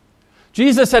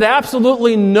 Jesus had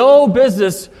absolutely no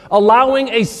business allowing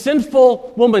a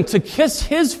sinful woman to kiss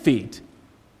his feet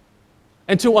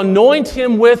and to anoint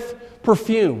him with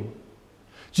perfume.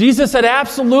 Jesus had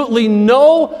absolutely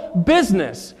no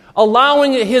business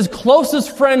allowing his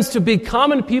closest friends to be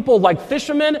common people like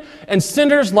fishermen and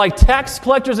sinners like tax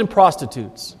collectors and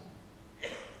prostitutes.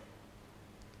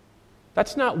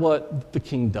 That's not what the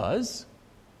king does.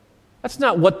 That's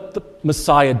not what the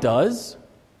Messiah does.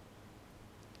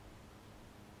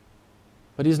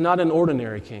 But he's not an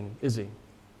ordinary king, is he?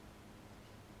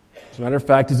 As a matter of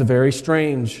fact, he's a very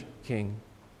strange king.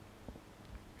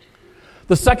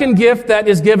 The second gift that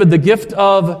is given, the gift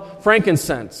of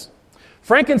frankincense.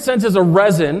 Frankincense is a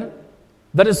resin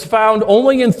that is found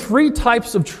only in 3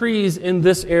 types of trees in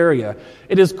this area.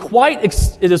 It is quite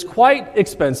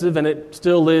expensive, and it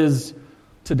still is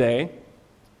today.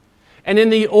 And in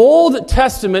the Old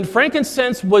Testament,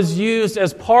 frankincense was used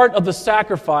as part of the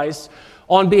sacrifice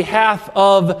on behalf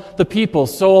of the people.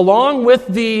 So along with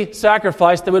the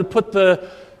sacrifice, they would put the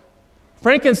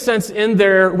frankincense in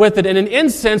there with it, and an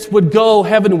incense would go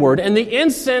heavenward. And the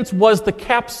incense was the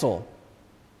capsule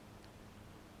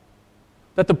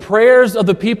that the prayers of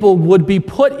the people would be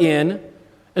put in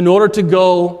order to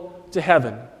go to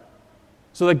heaven,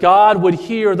 so that God would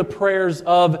hear the prayers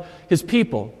of His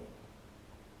people.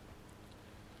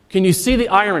 Can you see the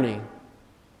irony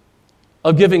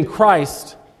of giving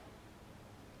Christ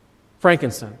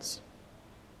frankincense?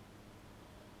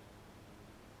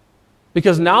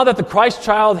 Because now that the Christ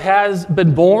child has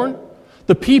been born,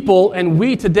 the people and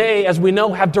we today, as we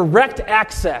know, have direct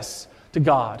access to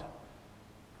God.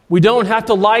 We don't have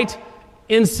to light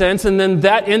incense, and then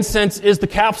that incense is the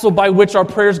capsule by which our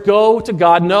prayers go to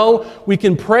God. No, we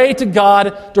can pray to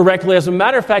God directly. As a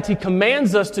matter of fact, He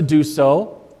commands us to do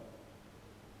so.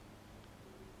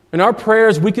 In our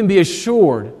prayers, we can be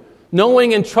assured,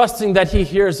 knowing and trusting that He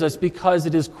hears us, because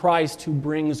it is Christ who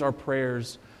brings our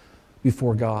prayers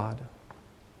before God.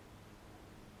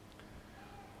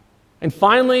 And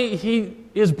finally, He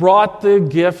is brought the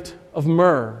gift of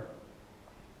myrrh.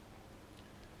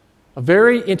 A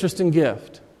very interesting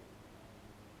gift.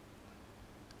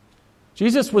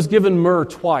 Jesus was given myrrh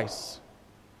twice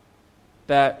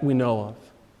that we know of.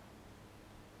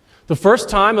 The first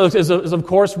time is of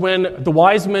course, when the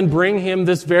wise men bring Him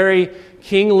this very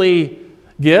kingly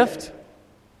gift.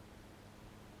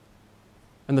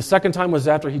 And the second time was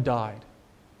after He died.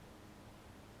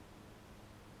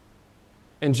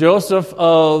 And Joseph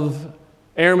of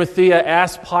Arimathea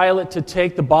asked Pilate to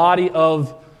take the body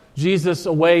of Jesus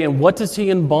away, and what does He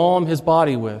embalm His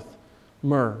body with?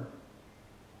 Myrrh.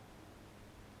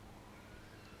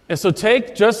 And so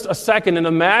take just a second and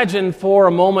imagine for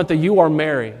a moment that you are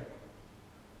Mary.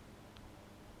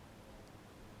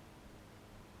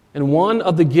 And one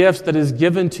of the gifts that is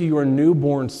given to your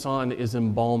newborn son is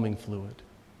embalming fluid.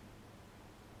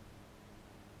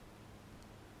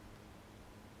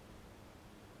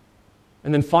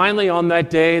 And then finally, on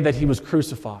that day that He was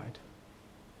crucified,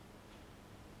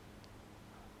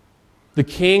 the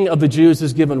King of the Jews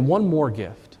is given one more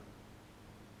gift.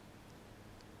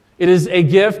 It is a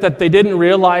gift that they didn't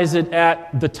realize it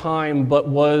at the time, but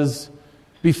was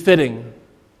befitting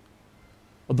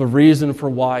of the reason for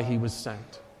why He was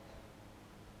sent.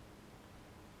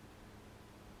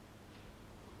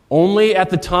 Only at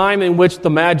the time in which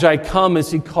the Magi come is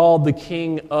He called the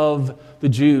King of the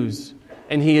Jews.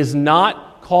 And He is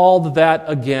not called that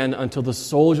again until the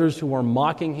soldiers who are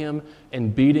mocking Him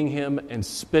and beating Him and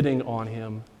spitting on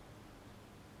Him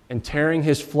and tearing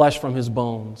His flesh from His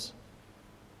bones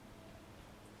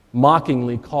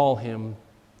mockingly call Him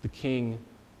the King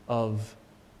of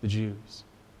the Jews.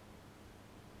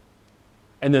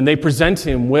 And then they present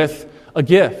Him with a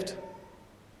gift.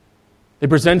 They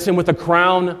present Him with a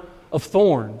crown of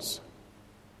thorns.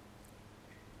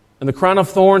 And the crown of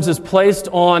thorns is placed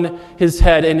on His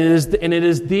head, and it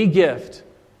is the gift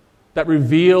that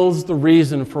reveals the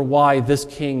reason for why this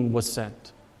king was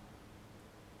sent.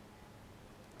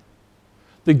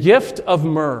 The gift of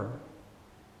myrrh,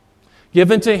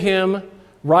 given to Him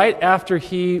right after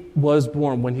He was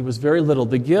born, when He was very little.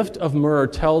 The gift of myrrh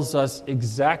tells us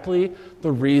exactly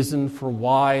the reason for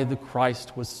why the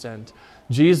Christ was sent.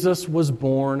 Jesus was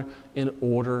born in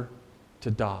order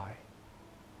to die.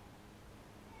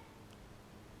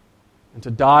 And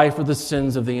to die for the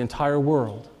sins of the entire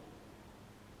world,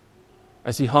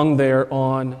 as He hung there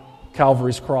on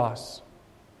Calvary's cross.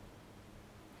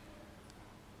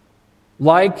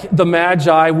 Like the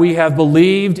Magi, we have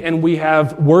believed and we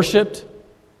have worshiped,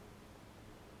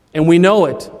 and we know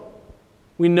it.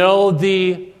 We know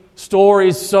the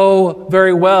stories so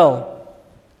very well,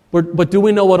 but do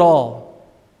we know it all?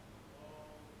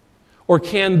 Or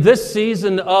can this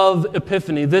season of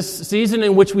Epiphany, this season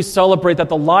in which we celebrate that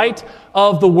the light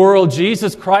of the world,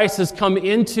 Jesus Christ, has come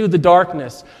into the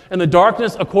darkness, and the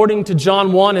darkness, according to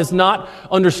John 1, has not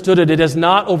understood it, it has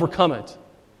not overcome it?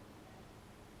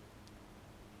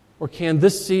 Or can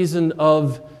this season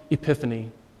of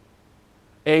Epiphany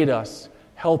aid us,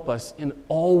 help us in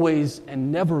always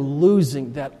and never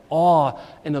losing that awe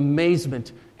and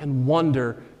amazement and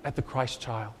wonder at the Christ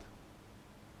child?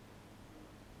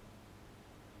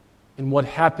 And what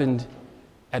happened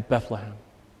at Bethlehem.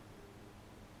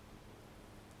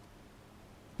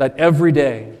 That every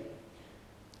day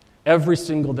Every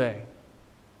single day,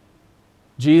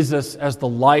 Jesus as the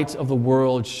light of the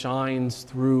world shines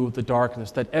through the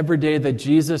darkness. That every day that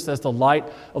Jesus as the light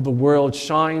of the world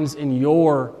shines in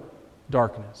your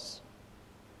darkness.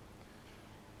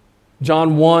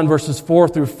 John 1 verses 4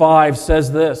 through 5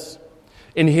 says this,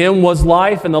 "In him was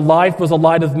life, and the life was the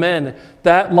light of men.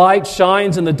 That light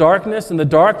shines in the darkness, and the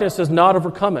darkness has not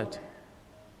overcome it."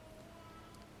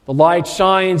 The light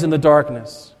shines in the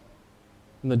darkness,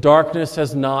 and the darkness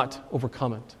has not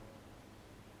overcome it.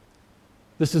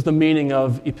 This is the meaning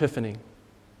of Epiphany.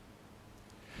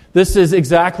 This is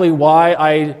exactly why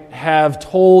I have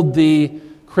told the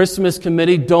Christmas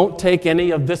committee, don't take any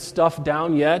of this stuff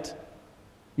down yet.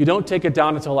 You don't take it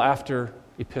down until after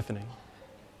Epiphany.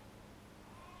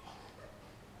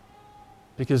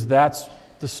 Because that's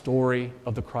the story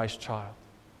of the Christ child.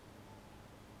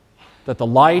 That the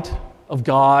light of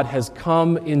God has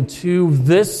come into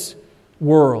this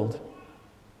world,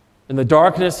 and the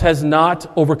darkness has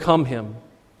not overcome him.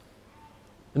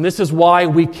 And this is why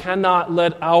we cannot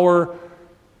let our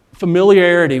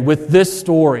familiarity with this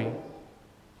story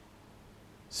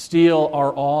steal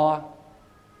our awe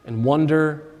and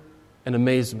wonder and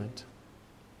amazement.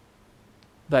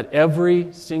 That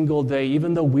every single day,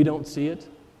 even though we don't see it,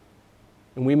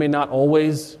 and we may not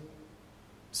always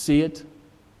see it,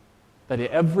 that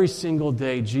every single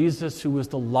day, Jesus, who is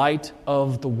the light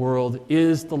of the world,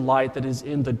 is the light that is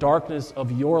in the darkness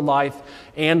of your life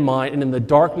and mine, and in the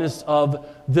darkness of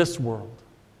this world.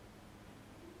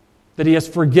 That he has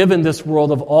forgiven this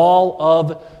world of all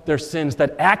of their sins,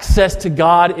 that access to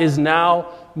God is now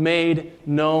made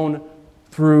known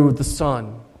through the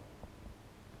Son.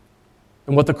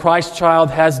 And what the Christ child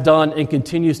has done and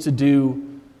continues to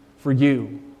do for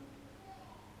you.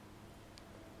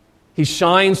 He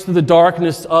shines through the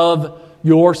darkness of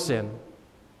your sin.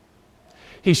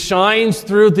 He shines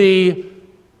through the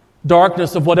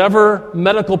darkness of whatever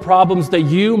medical problems that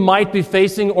you might be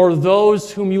facing or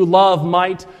those whom you love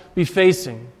might be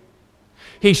facing.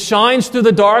 He shines through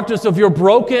the darkness of your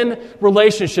broken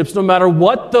relationships, no matter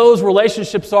what those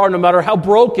relationships are, no matter how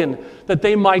broken that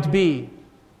they might be.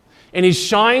 And he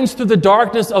shines through the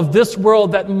darkness of this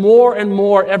world that more and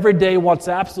more every day wants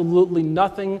absolutely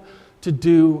nothing to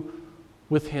do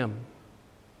with him.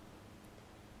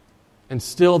 And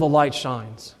still the light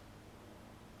shines.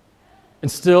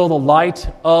 And still the light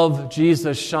of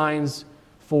Jesus shines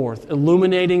forth,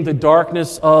 illuminating the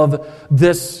darkness of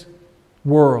this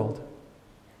world.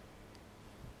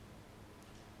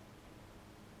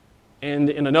 And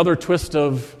in another twist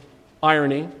of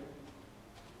irony,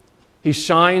 he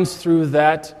shines through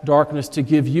that darkness to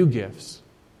give you gifts.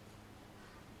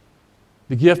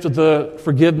 The gift of the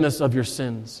forgiveness of your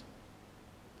sins.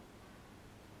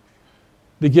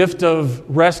 The gift of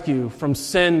rescue from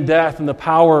sin, death, and the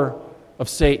power of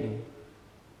Satan.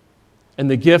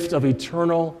 And the gift of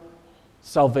eternal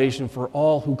salvation for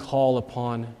all who call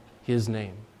upon his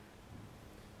name.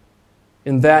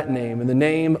 In that name, in the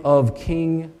name of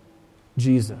King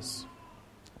Jesus.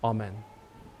 Amen.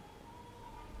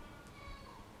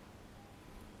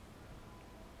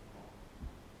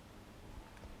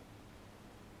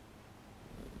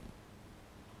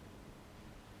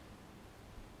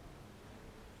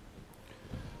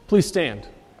 Please stand.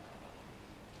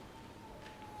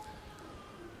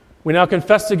 We now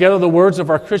confess together the words of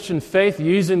our Christian faith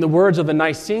using the words of the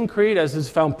Nicene Creed as is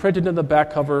found printed in the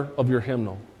back cover of your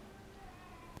hymnal.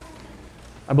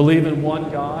 I believe in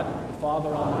one God, the Father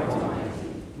Almighty,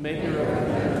 maker of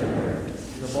heaven and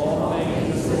earth, of all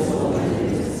things visible and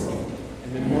invisible,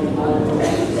 and in one Lord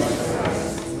Jesus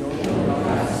Christ, the only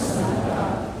begotten Son of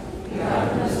God,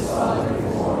 begotten of his Father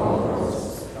before all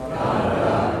worlds, God of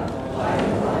God, light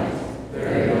of light,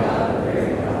 very God of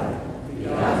very God,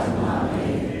 begotten not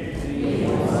made, being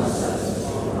one substance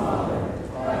with the Father,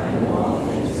 by whom all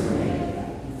things were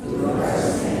made, through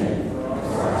Christ and for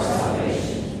our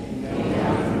salvation, came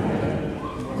down from heaven,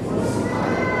 and was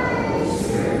incarnate by the Holy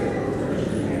Spirit, the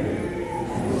Virgin Mary,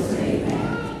 and was made man.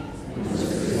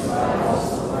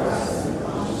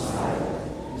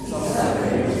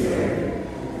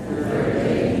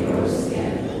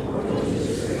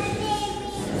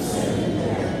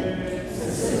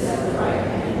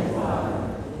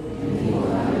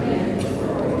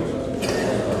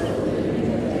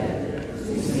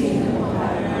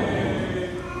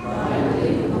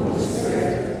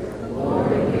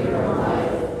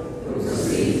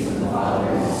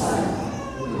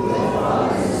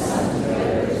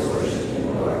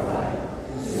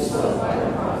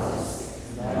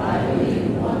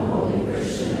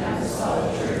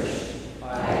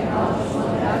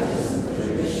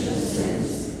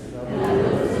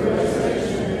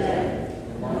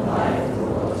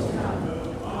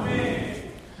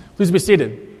 Please be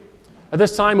seated. At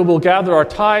this time, we will gather our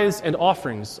tithes and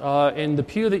offerings. In the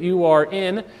pew that you are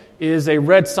in is a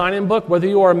red sign-in book. Whether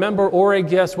you are a member or a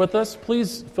guest with us,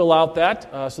 please fill out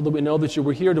that so that we know that you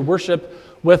were here to worship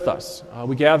with us.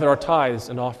 We gather our tithes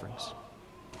and offerings.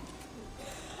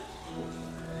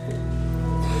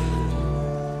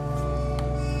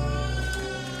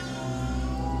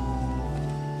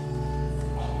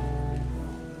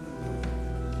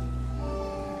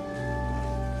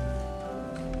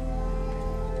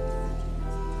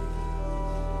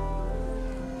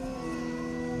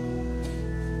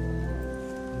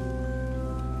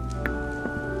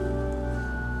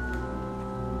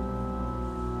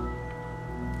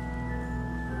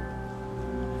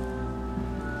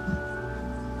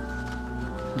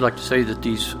 I'd like to say that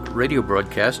these radio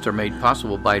broadcasts are made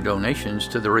possible by donations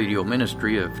to the radio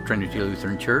ministry of Trinity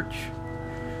Lutheran Church.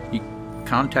 You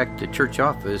contact the church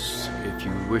office if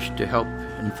you wish to help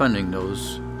in funding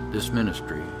this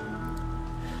ministry.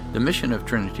 The mission of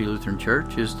Trinity Lutheran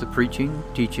Church is the preaching,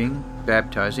 teaching,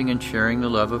 baptizing, and sharing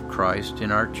the love of Christ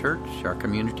in our church, our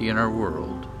community, and our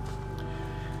world.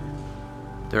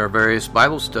 There are various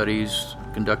Bible studies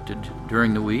conducted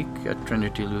during the week at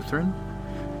Trinity Lutheran.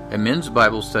 A men's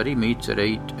Bible study meets at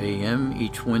 8 a.m.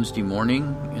 each Wednesday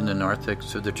morning in the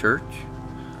narthex of the church.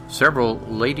 Several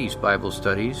ladies' Bible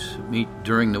studies meet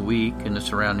during the week in the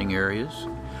surrounding areas.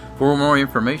 For more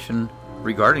information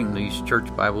regarding these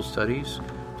church Bible studies,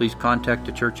 please contact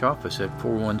the church office at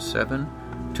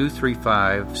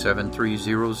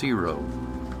 417-235-7300.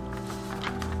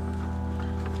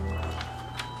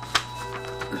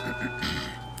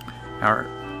 Our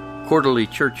quarterly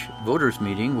church voters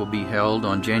meeting will be held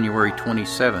on January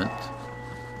 27th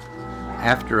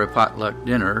after a potluck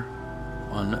dinner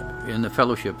in the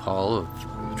fellowship hall of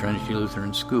Trinity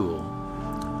Lutheran School.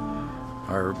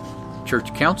 Our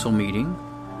church council meeting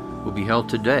will be held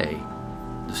today,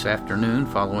 this afternoon,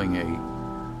 following a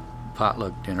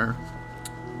potluck dinner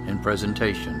and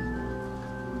presentation.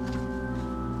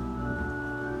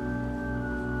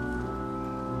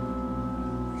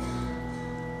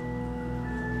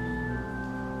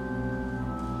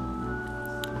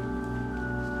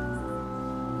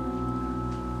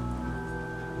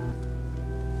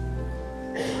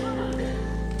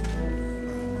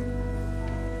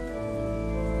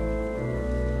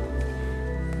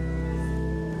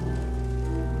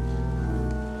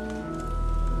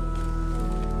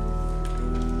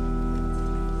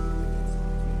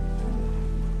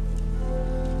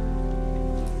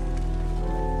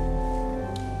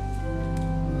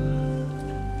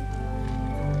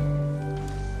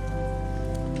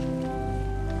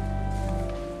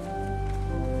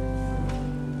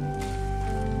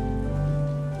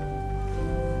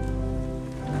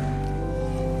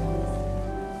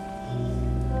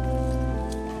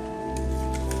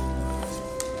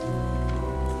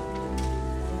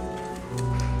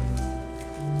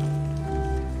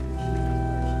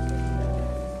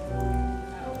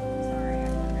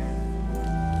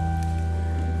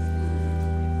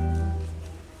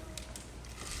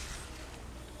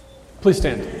 Please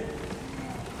stand.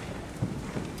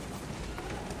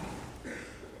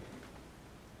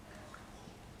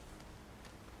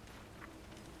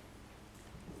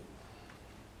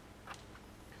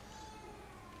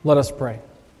 Let us pray.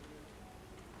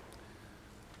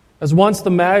 As once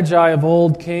the Magi of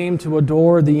old came to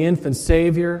adore the infant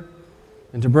Savior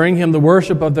and to bring him the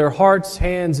worship of their hearts,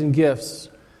 hands, and gifts,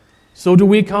 so do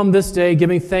we come this day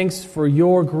giving thanks for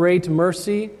your great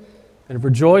mercy and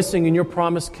rejoicing in your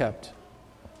promise kept.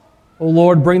 O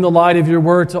Lord, bring the light of your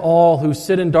word to all who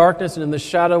sit in darkness and in the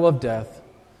shadow of death.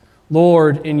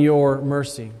 Lord, in your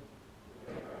mercy.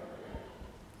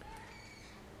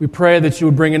 We pray that you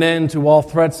would bring an end to all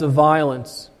threats of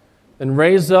violence and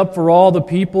raise up for all the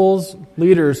people's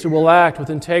leaders who will act with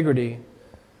integrity,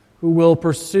 who will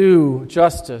pursue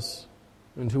justice,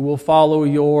 and who will follow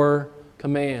your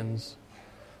commands.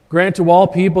 Grant to all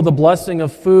people the blessing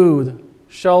of food,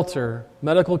 shelter,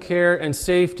 medical care, and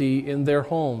safety in their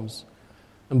homes.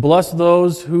 And bless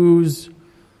those whose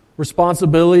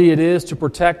responsibility it is to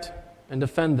protect and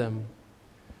defend them.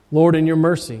 Lord, in your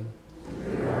mercy.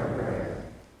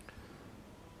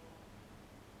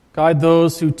 Guide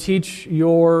those who teach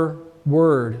your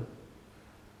word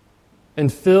and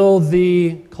fill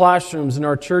the classrooms in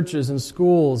our churches and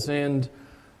schools and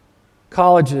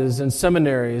colleges and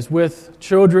seminaries with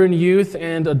children, youth,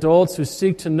 and adults who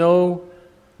seek to know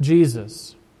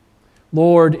Jesus.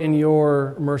 Lord, in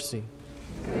your mercy.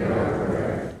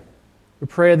 We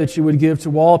pray that you would give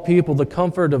to all people the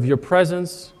comfort of your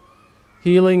presence,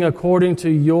 healing according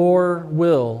to your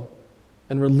will,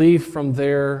 and relief from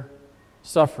their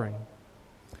suffering.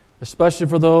 especially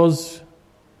for those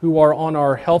who are on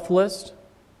our health list.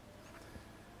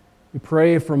 We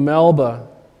pray for Melba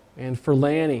and for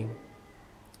Lanny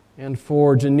and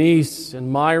for Janice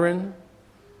and Myron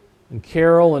and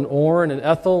Carol and Orrin and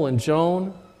Ethel and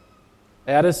Joan,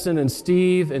 Addison and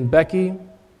Steve and Becky,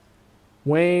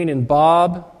 Wayne and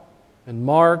Bob and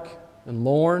Mark and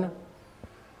Lorne,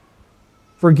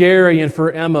 for Gary and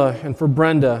for Emma and for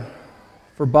Brenda,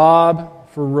 for Bob,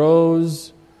 for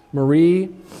Rose, Marie,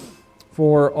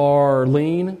 for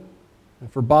Arlene,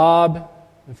 and for Bob,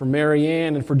 and for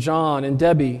Marianne, and for John and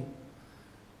Debbie,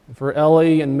 and for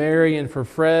Ellie and Mary, and for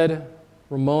Fred,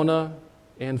 Ramona,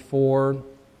 and for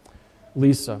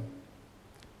Lisa.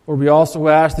 Lord, we also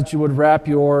ask that you would wrap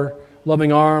your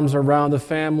loving arms around the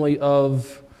family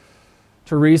of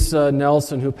Teresa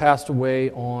Nelson, who passed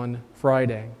away on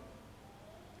Friday.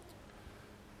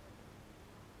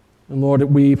 And Lord,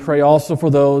 we pray also for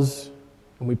those,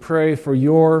 and we pray for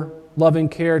your loving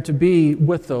care to be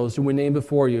with those who we name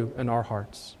before you in our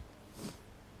hearts.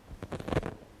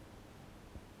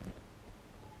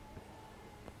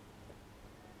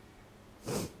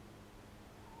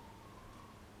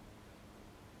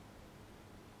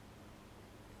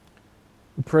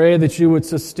 We pray that you would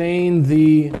sustain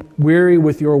the weary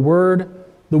with your word,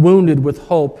 the wounded with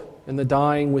hope, and the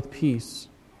dying with peace.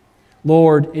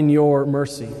 Lord, in your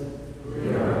mercy.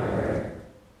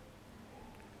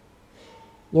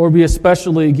 Lord, we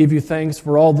especially give you thanks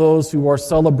for all those who are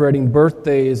celebrating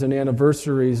birthdays and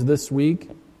anniversaries this week.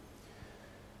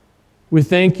 We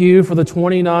thank you for the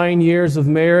 29 years of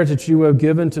marriage that you have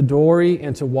given to Dory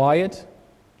and to Wyatt,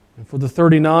 and for the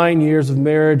 39 years of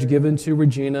marriage given to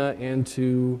Regina and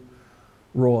to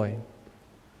Roy.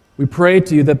 We pray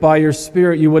to you that by your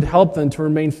Spirit you would help them to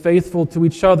remain faithful to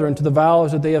each other and to the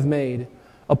vows that they have made.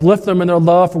 Uplift them in their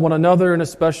love for one another and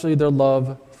especially their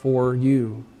love for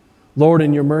you. Lord,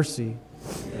 in your mercy.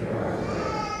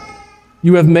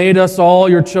 You have made us all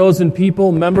your chosen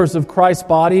people, members of Christ's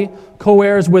body,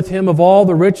 co-heirs with him of all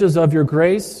the riches of your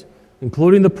grace,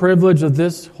 including the privilege of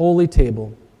this holy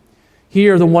table.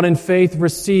 Here, the one in faith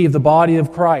receive the body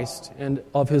of Christ and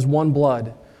of his one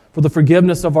blood for the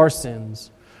forgiveness of our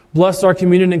sins. Bless our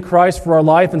communion in Christ for our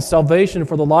life and salvation,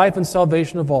 for the life and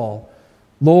salvation of all.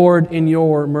 Lord, in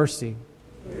your mercy.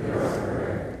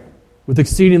 With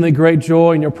exceedingly great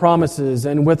joy in your promises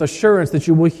and with assurance that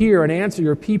you will hear and answer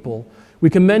your people, we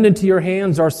commend into your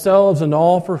hands ourselves and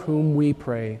all for whom we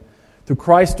pray. Through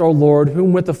Christ our Lord,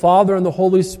 whom with the Father and the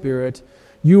Holy Spirit,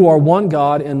 you are one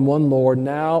God and one Lord,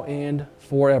 now and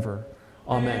forever.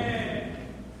 Amen.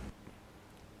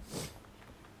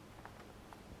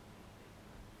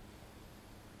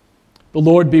 The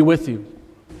Lord be with you.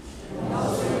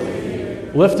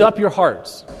 Lift up your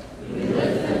hearts.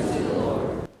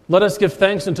 Let us give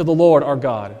thanks unto the Lord our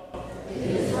God. It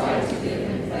is right to give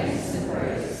him thanks and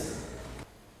praise.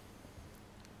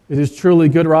 It is truly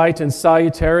good, right, and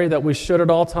salutary that we should at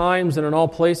all times and in all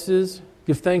places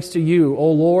give thanks to you,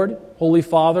 O Lord, Holy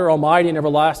Father, Almighty and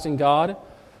everlasting God,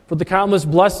 for the countless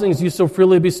blessings you so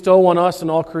freely bestow on us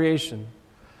and all creation.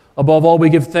 Above all, we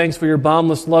give thanks for your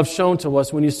boundless love shown to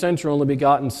us when you sent your only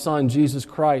begotten Son, Jesus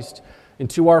Christ,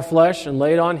 into our flesh and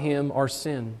laid on him our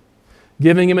sin,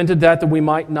 giving him into death that we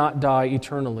might not die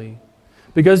eternally.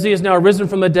 Because he is now risen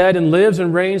from the dead and lives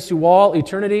and reigns to all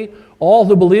eternity, all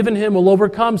who believe in him will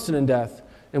overcome sin and death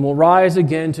and will rise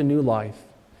again to new life.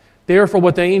 Therefore,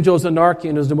 with the angels and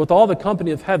archangels and with all the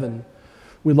company of heaven,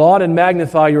 we laud and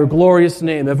magnify your glorious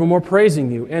name, evermore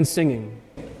praising you and singing.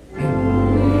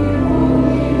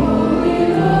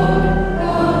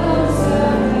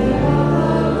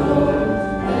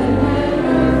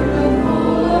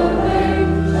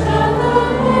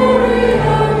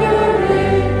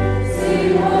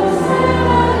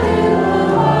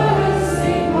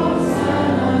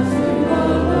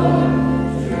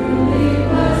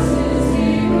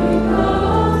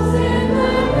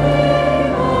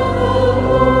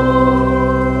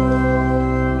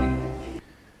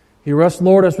 Hear us,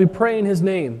 Lord, as we pray in his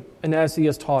name and as he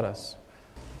has taught us.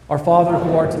 Our Father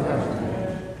who art in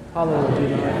heaven, hallowed be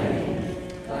thy name.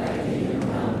 Thy kingdom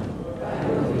come, thy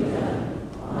will be done,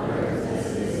 on earth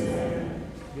as it is in heaven.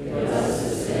 Give us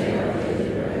this day our daily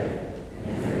bread,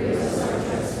 and forgive us our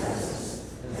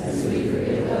trespasses, as we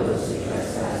forgive those who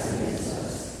trespass against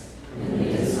us. And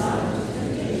lead us not into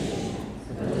temptation,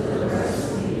 but deliver us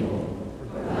from evil.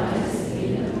 For thine is the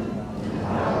kingdom, and the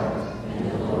power,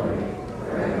 and the glory,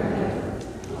 forever and ever.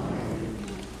 Amen.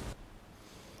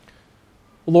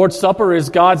 The Lord's Supper is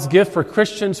God's gift for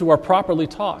Christians who are properly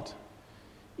taught.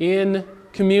 In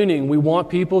communing, we want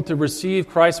people to receive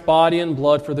Christ's body and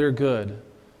blood for their good.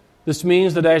 This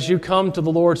means that as you come to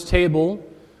the Lord's table,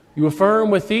 You affirm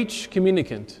with each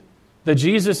communicant that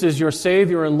Jesus is your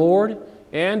Savior and Lord,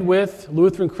 and with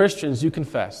Lutheran Christians you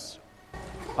confess.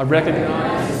 I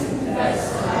recognize and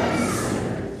confess that I am a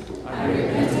sinner. I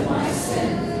repent of my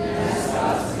sin and ask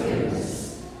God's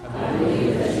forgiveness. I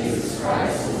believe that Jesus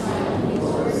Christ is my only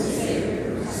Lord and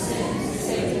Savior who sins,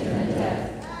 saved him, and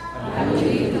death. I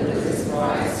believe that with his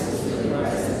Christ was really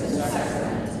present in the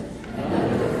sacrament, and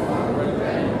under the form of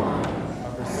bread and wine,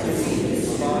 I receive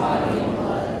his body and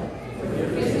blood, for the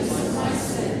forgiveness of my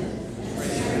sin, and the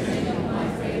strengthening of my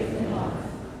faith and life.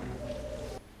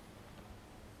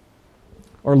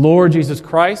 Our Lord Jesus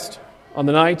Christ, on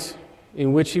the night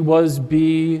in which he was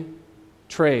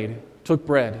betrayed, took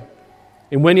bread.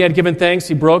 And when he had given thanks,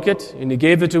 he broke it, and he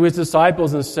gave it to his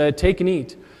disciples and said, "Take and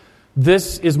eat.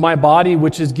 This is my body,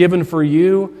 which is given for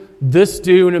you. This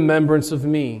do in remembrance of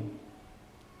me."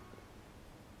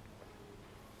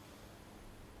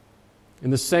 In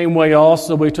the same way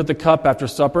also we took the cup after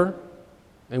supper,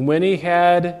 and when he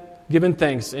had given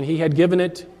thanks, and he had given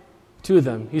it to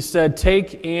them, he said,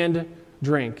 "Take and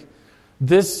drink.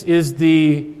 This is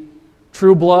the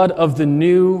true blood of the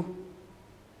new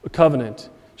covenant,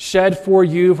 shed for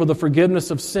you for the forgiveness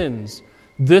of sins.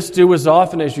 This do as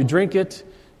often as you drink it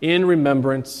in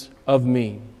remembrance of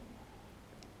me."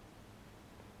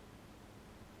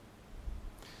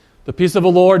 The peace of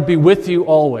the Lord be with you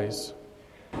always.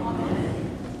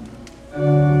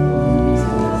 Jesus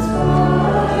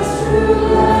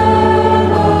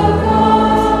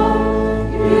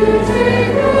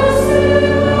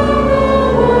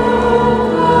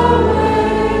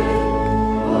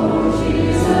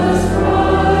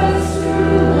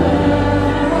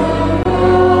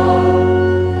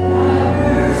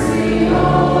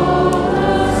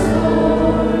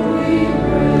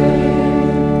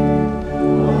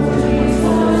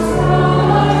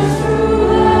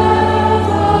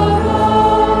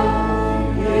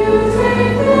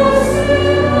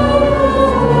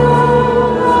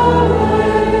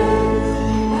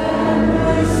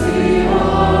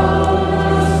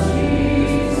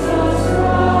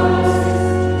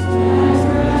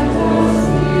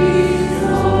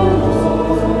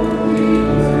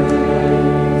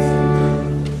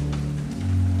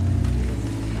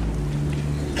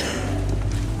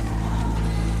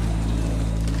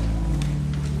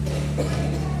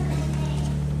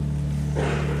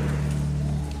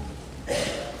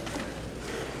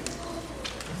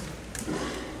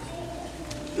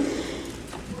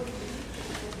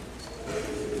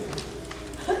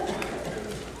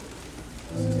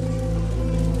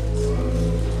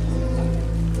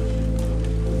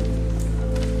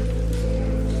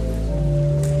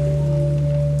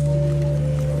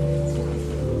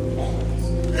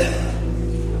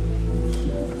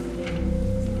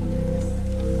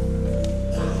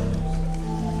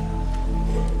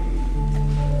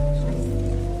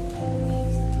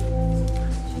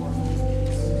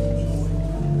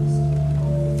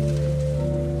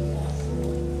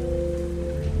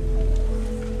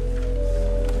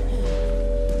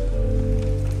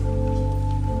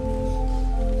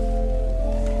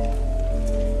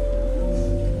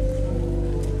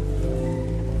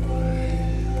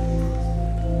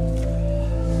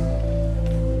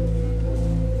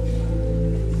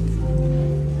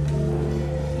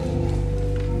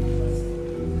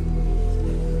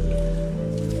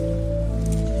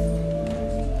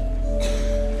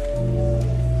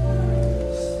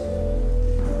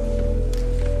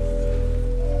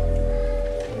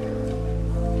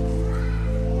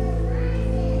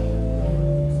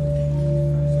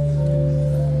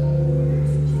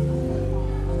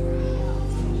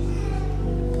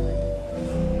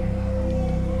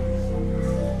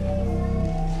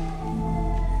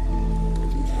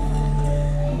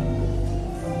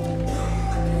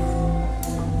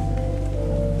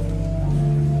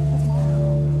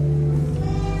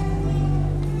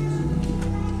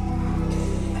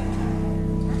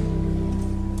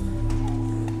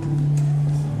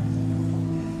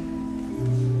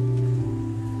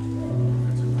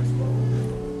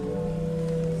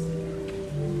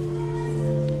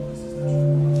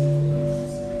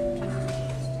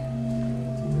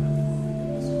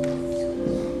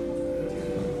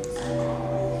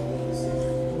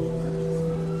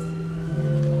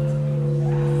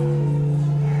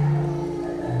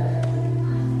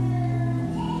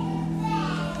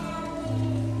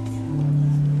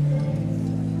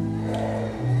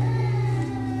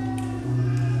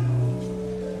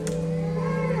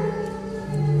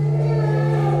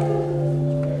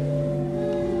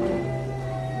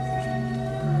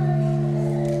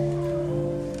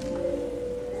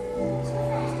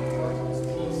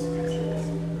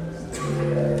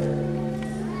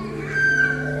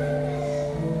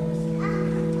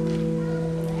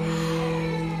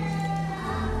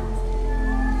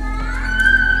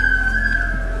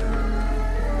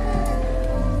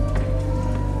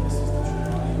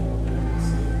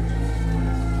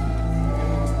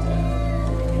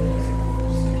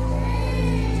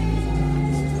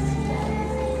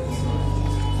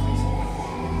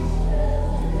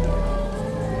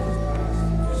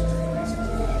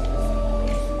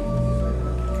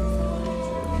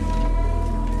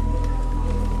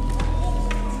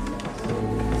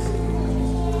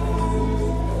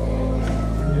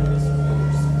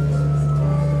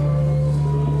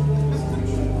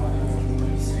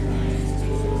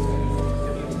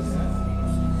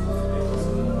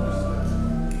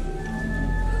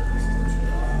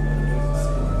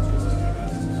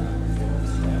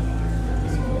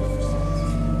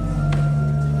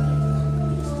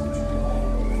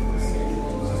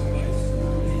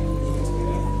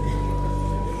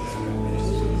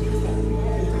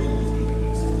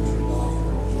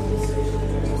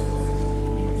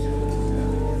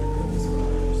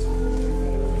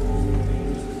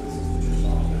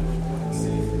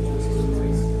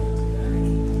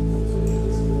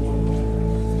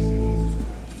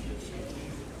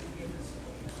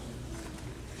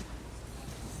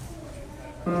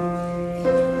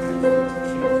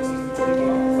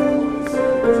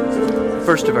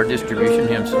First of our distribution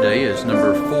hymns today is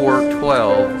number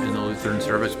 412 in the Lutheran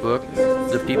service book,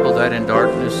 "The People That in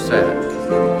Darkness Sat."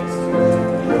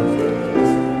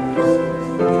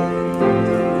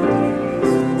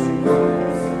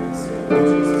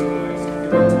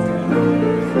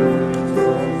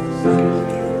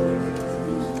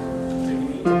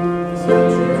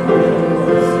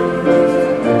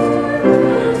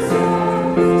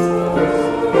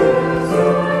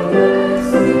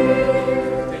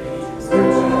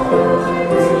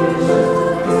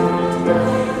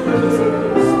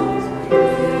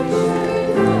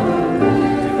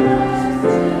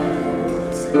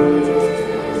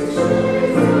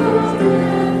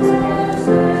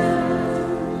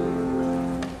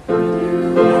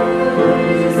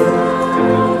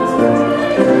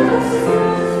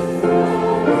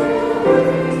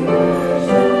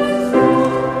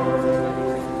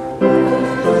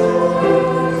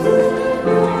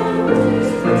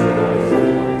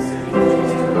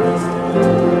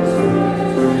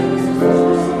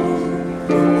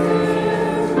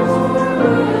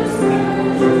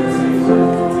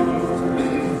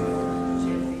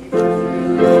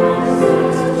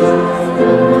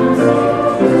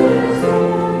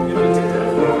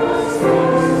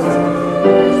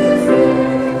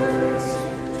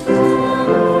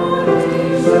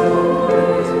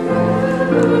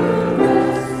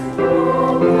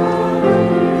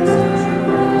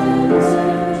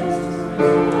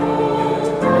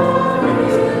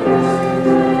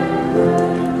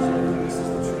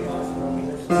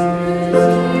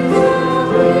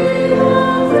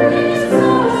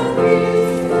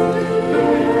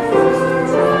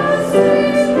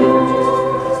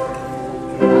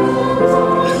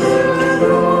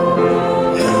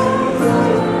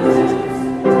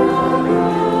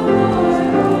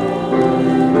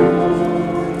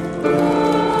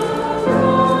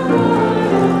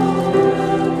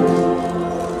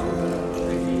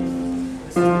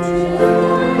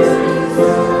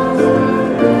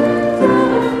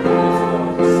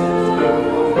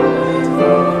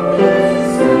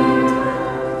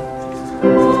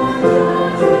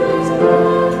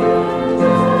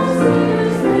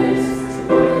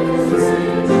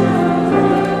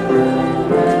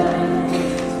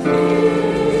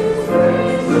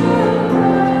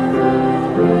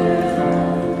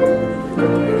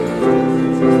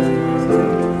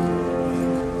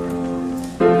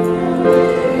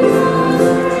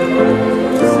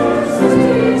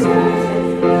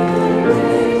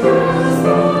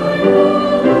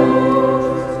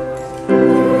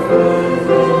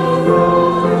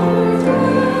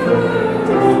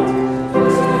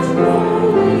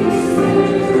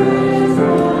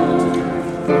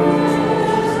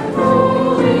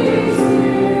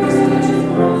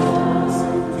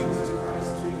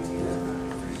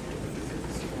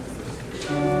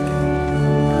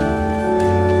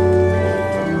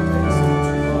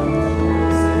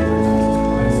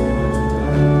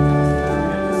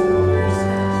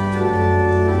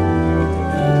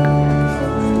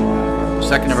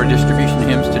 Second of our distribution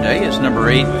hymns today is number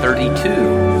 832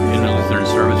 in the Lutheran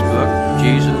service book,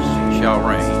 "Jesus Shall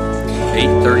Reign."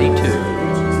 832.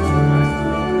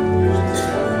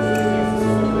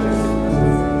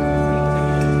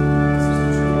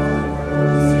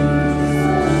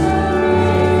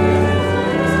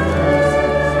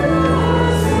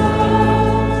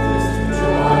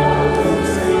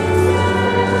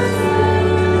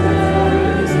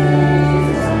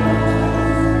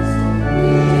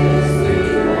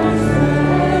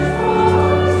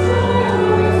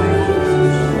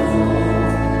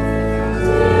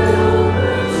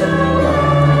 Shall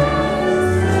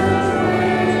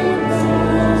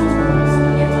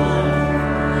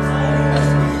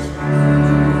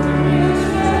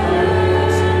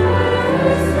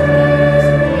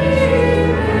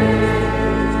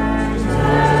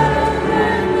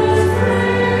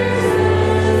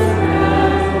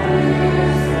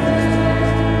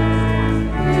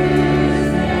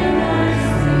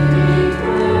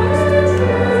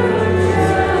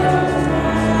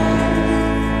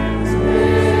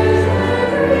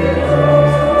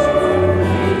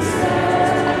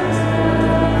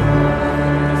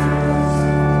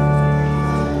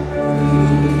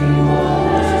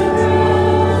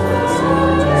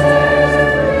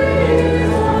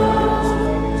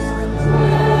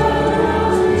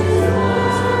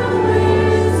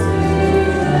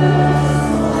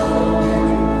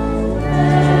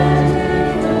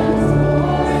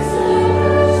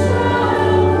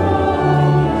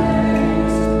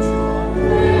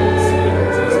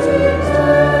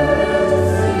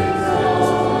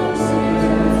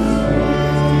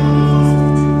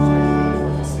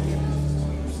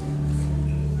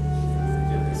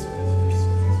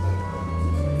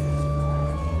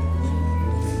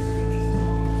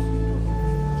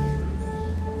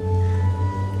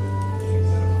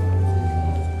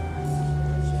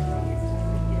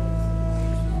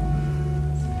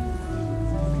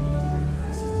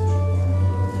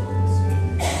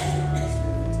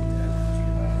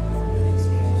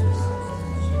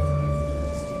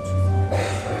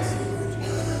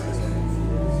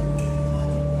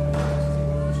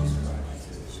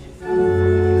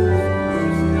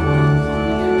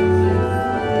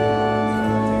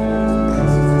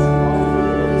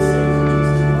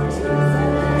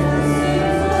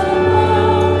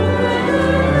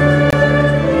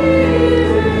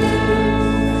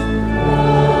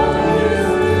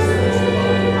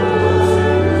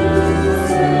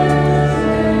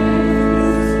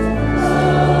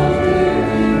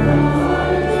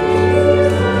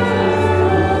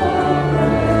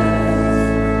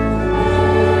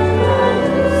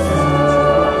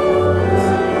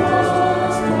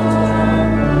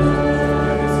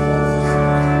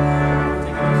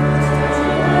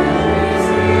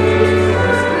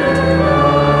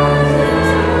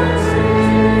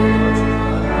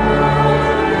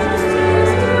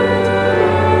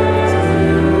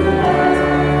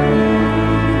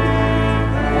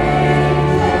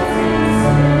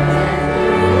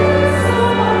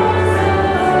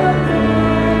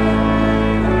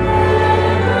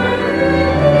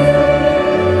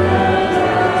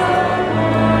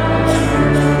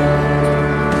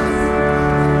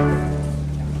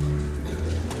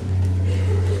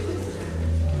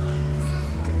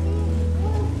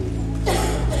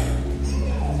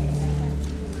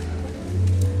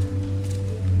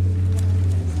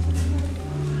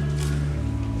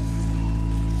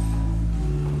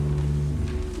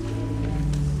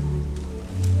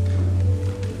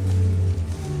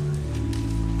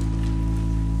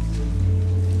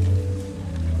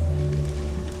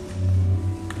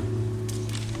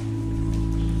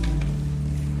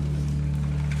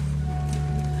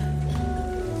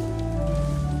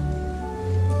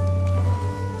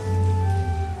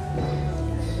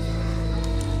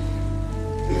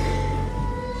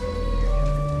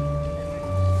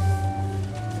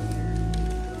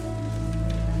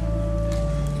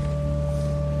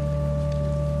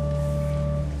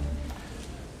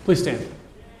Please stand.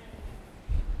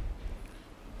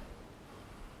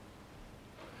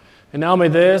 And now may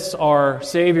this, our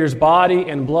Savior's body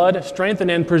and blood, strengthen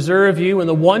and preserve you in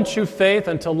the one true faith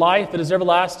until life that is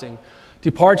everlasting.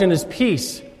 Depart in his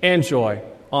peace and joy.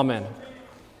 Amen.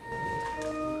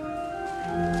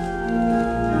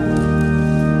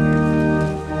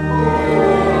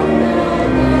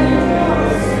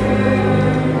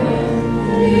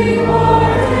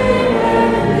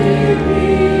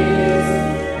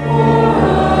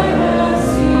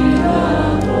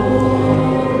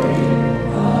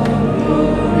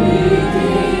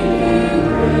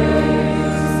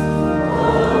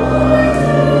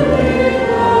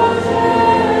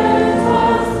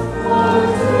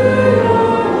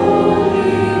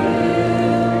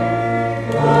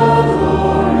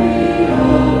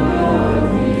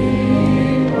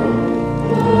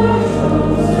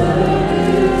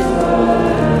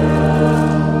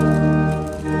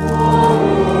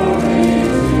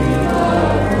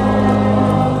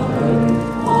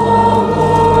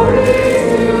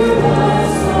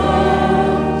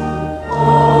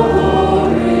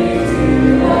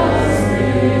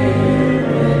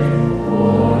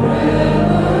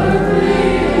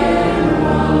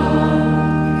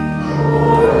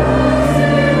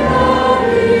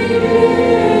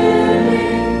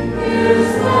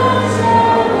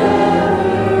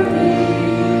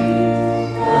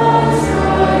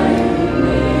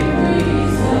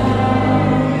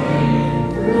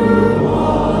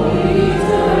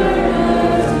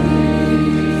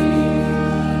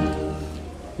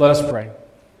 Let us pray.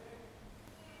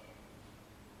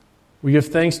 We give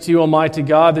thanks to you, Almighty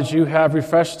God, that you have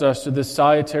refreshed us to this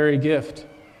salutary gift.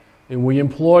 And we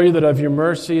implore you that of your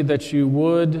mercy that you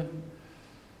would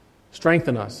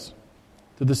strengthen us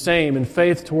to the same in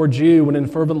faith toward you and in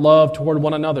fervent love toward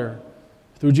one another.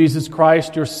 Through Jesus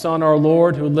Christ, your Son, our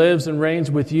Lord, who lives and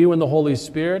reigns with you in the Holy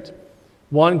Spirit,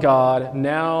 one God,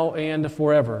 now and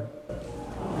forever.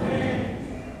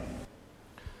 Amen.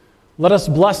 Let us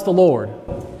bless the Lord.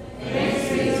 Thanks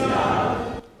be to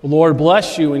God. The Lord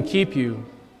bless you and keep you.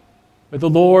 May the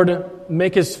Lord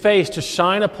make his face to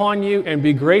shine upon you and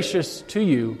be gracious to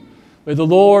you. May the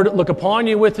Lord look upon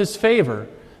you with his favor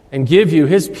and give you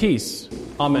his peace.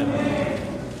 Amen.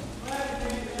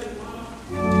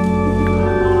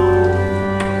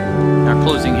 Our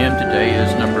closing hymn today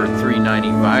is number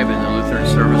 395 in the Lutheran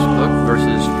Service Book,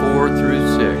 verses 4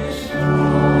 through 6.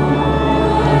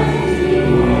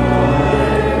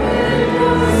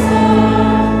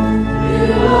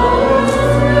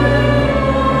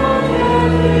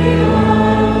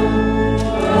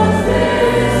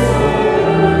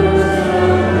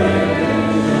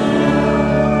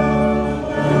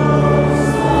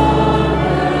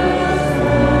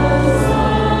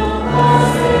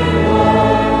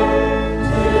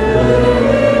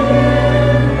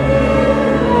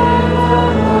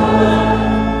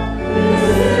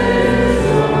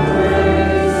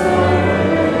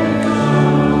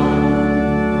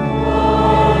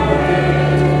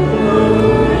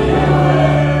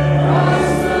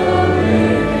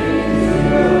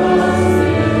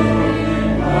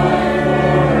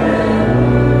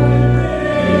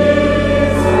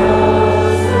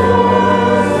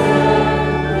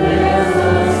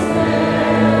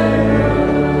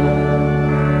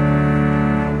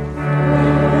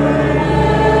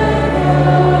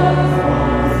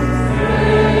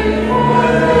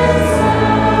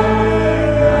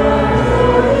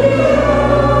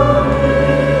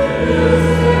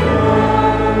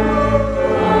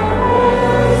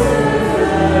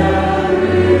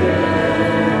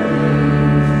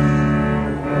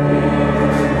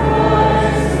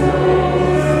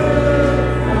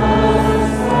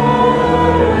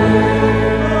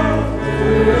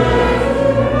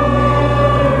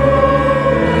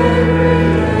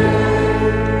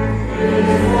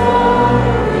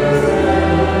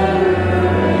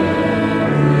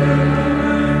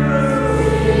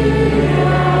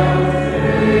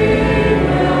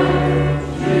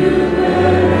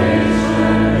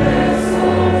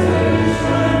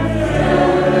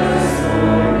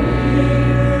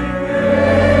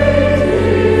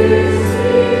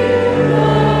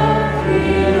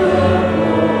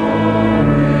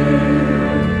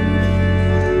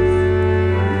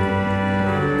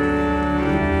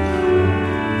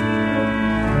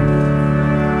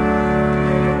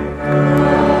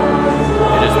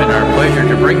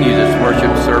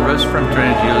 From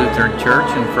Trinity Lutheran Church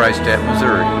in Freistatt,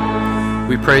 Missouri.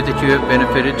 We pray that you have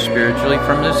benefited spiritually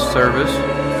from this service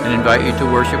and invite you to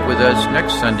worship with us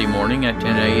next Sunday morning at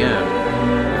 10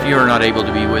 a.m. If you are not able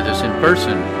to be with us in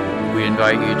person, we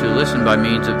invite you to listen by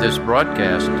means of this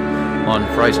broadcast on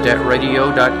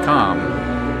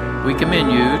FreistattRadio.com. We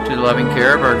commend you to the loving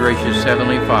care of our gracious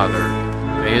Heavenly Father.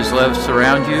 May His love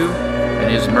surround you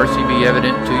and His mercy be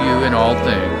evident to you in all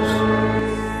things.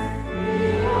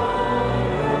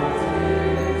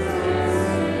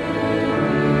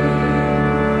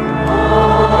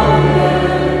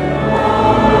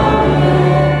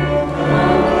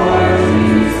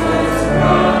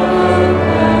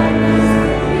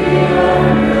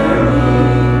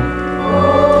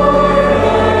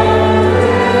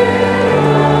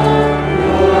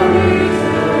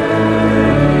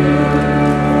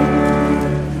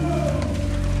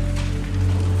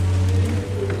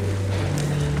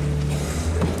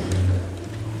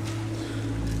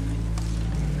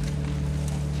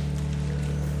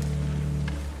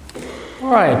 All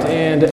right, and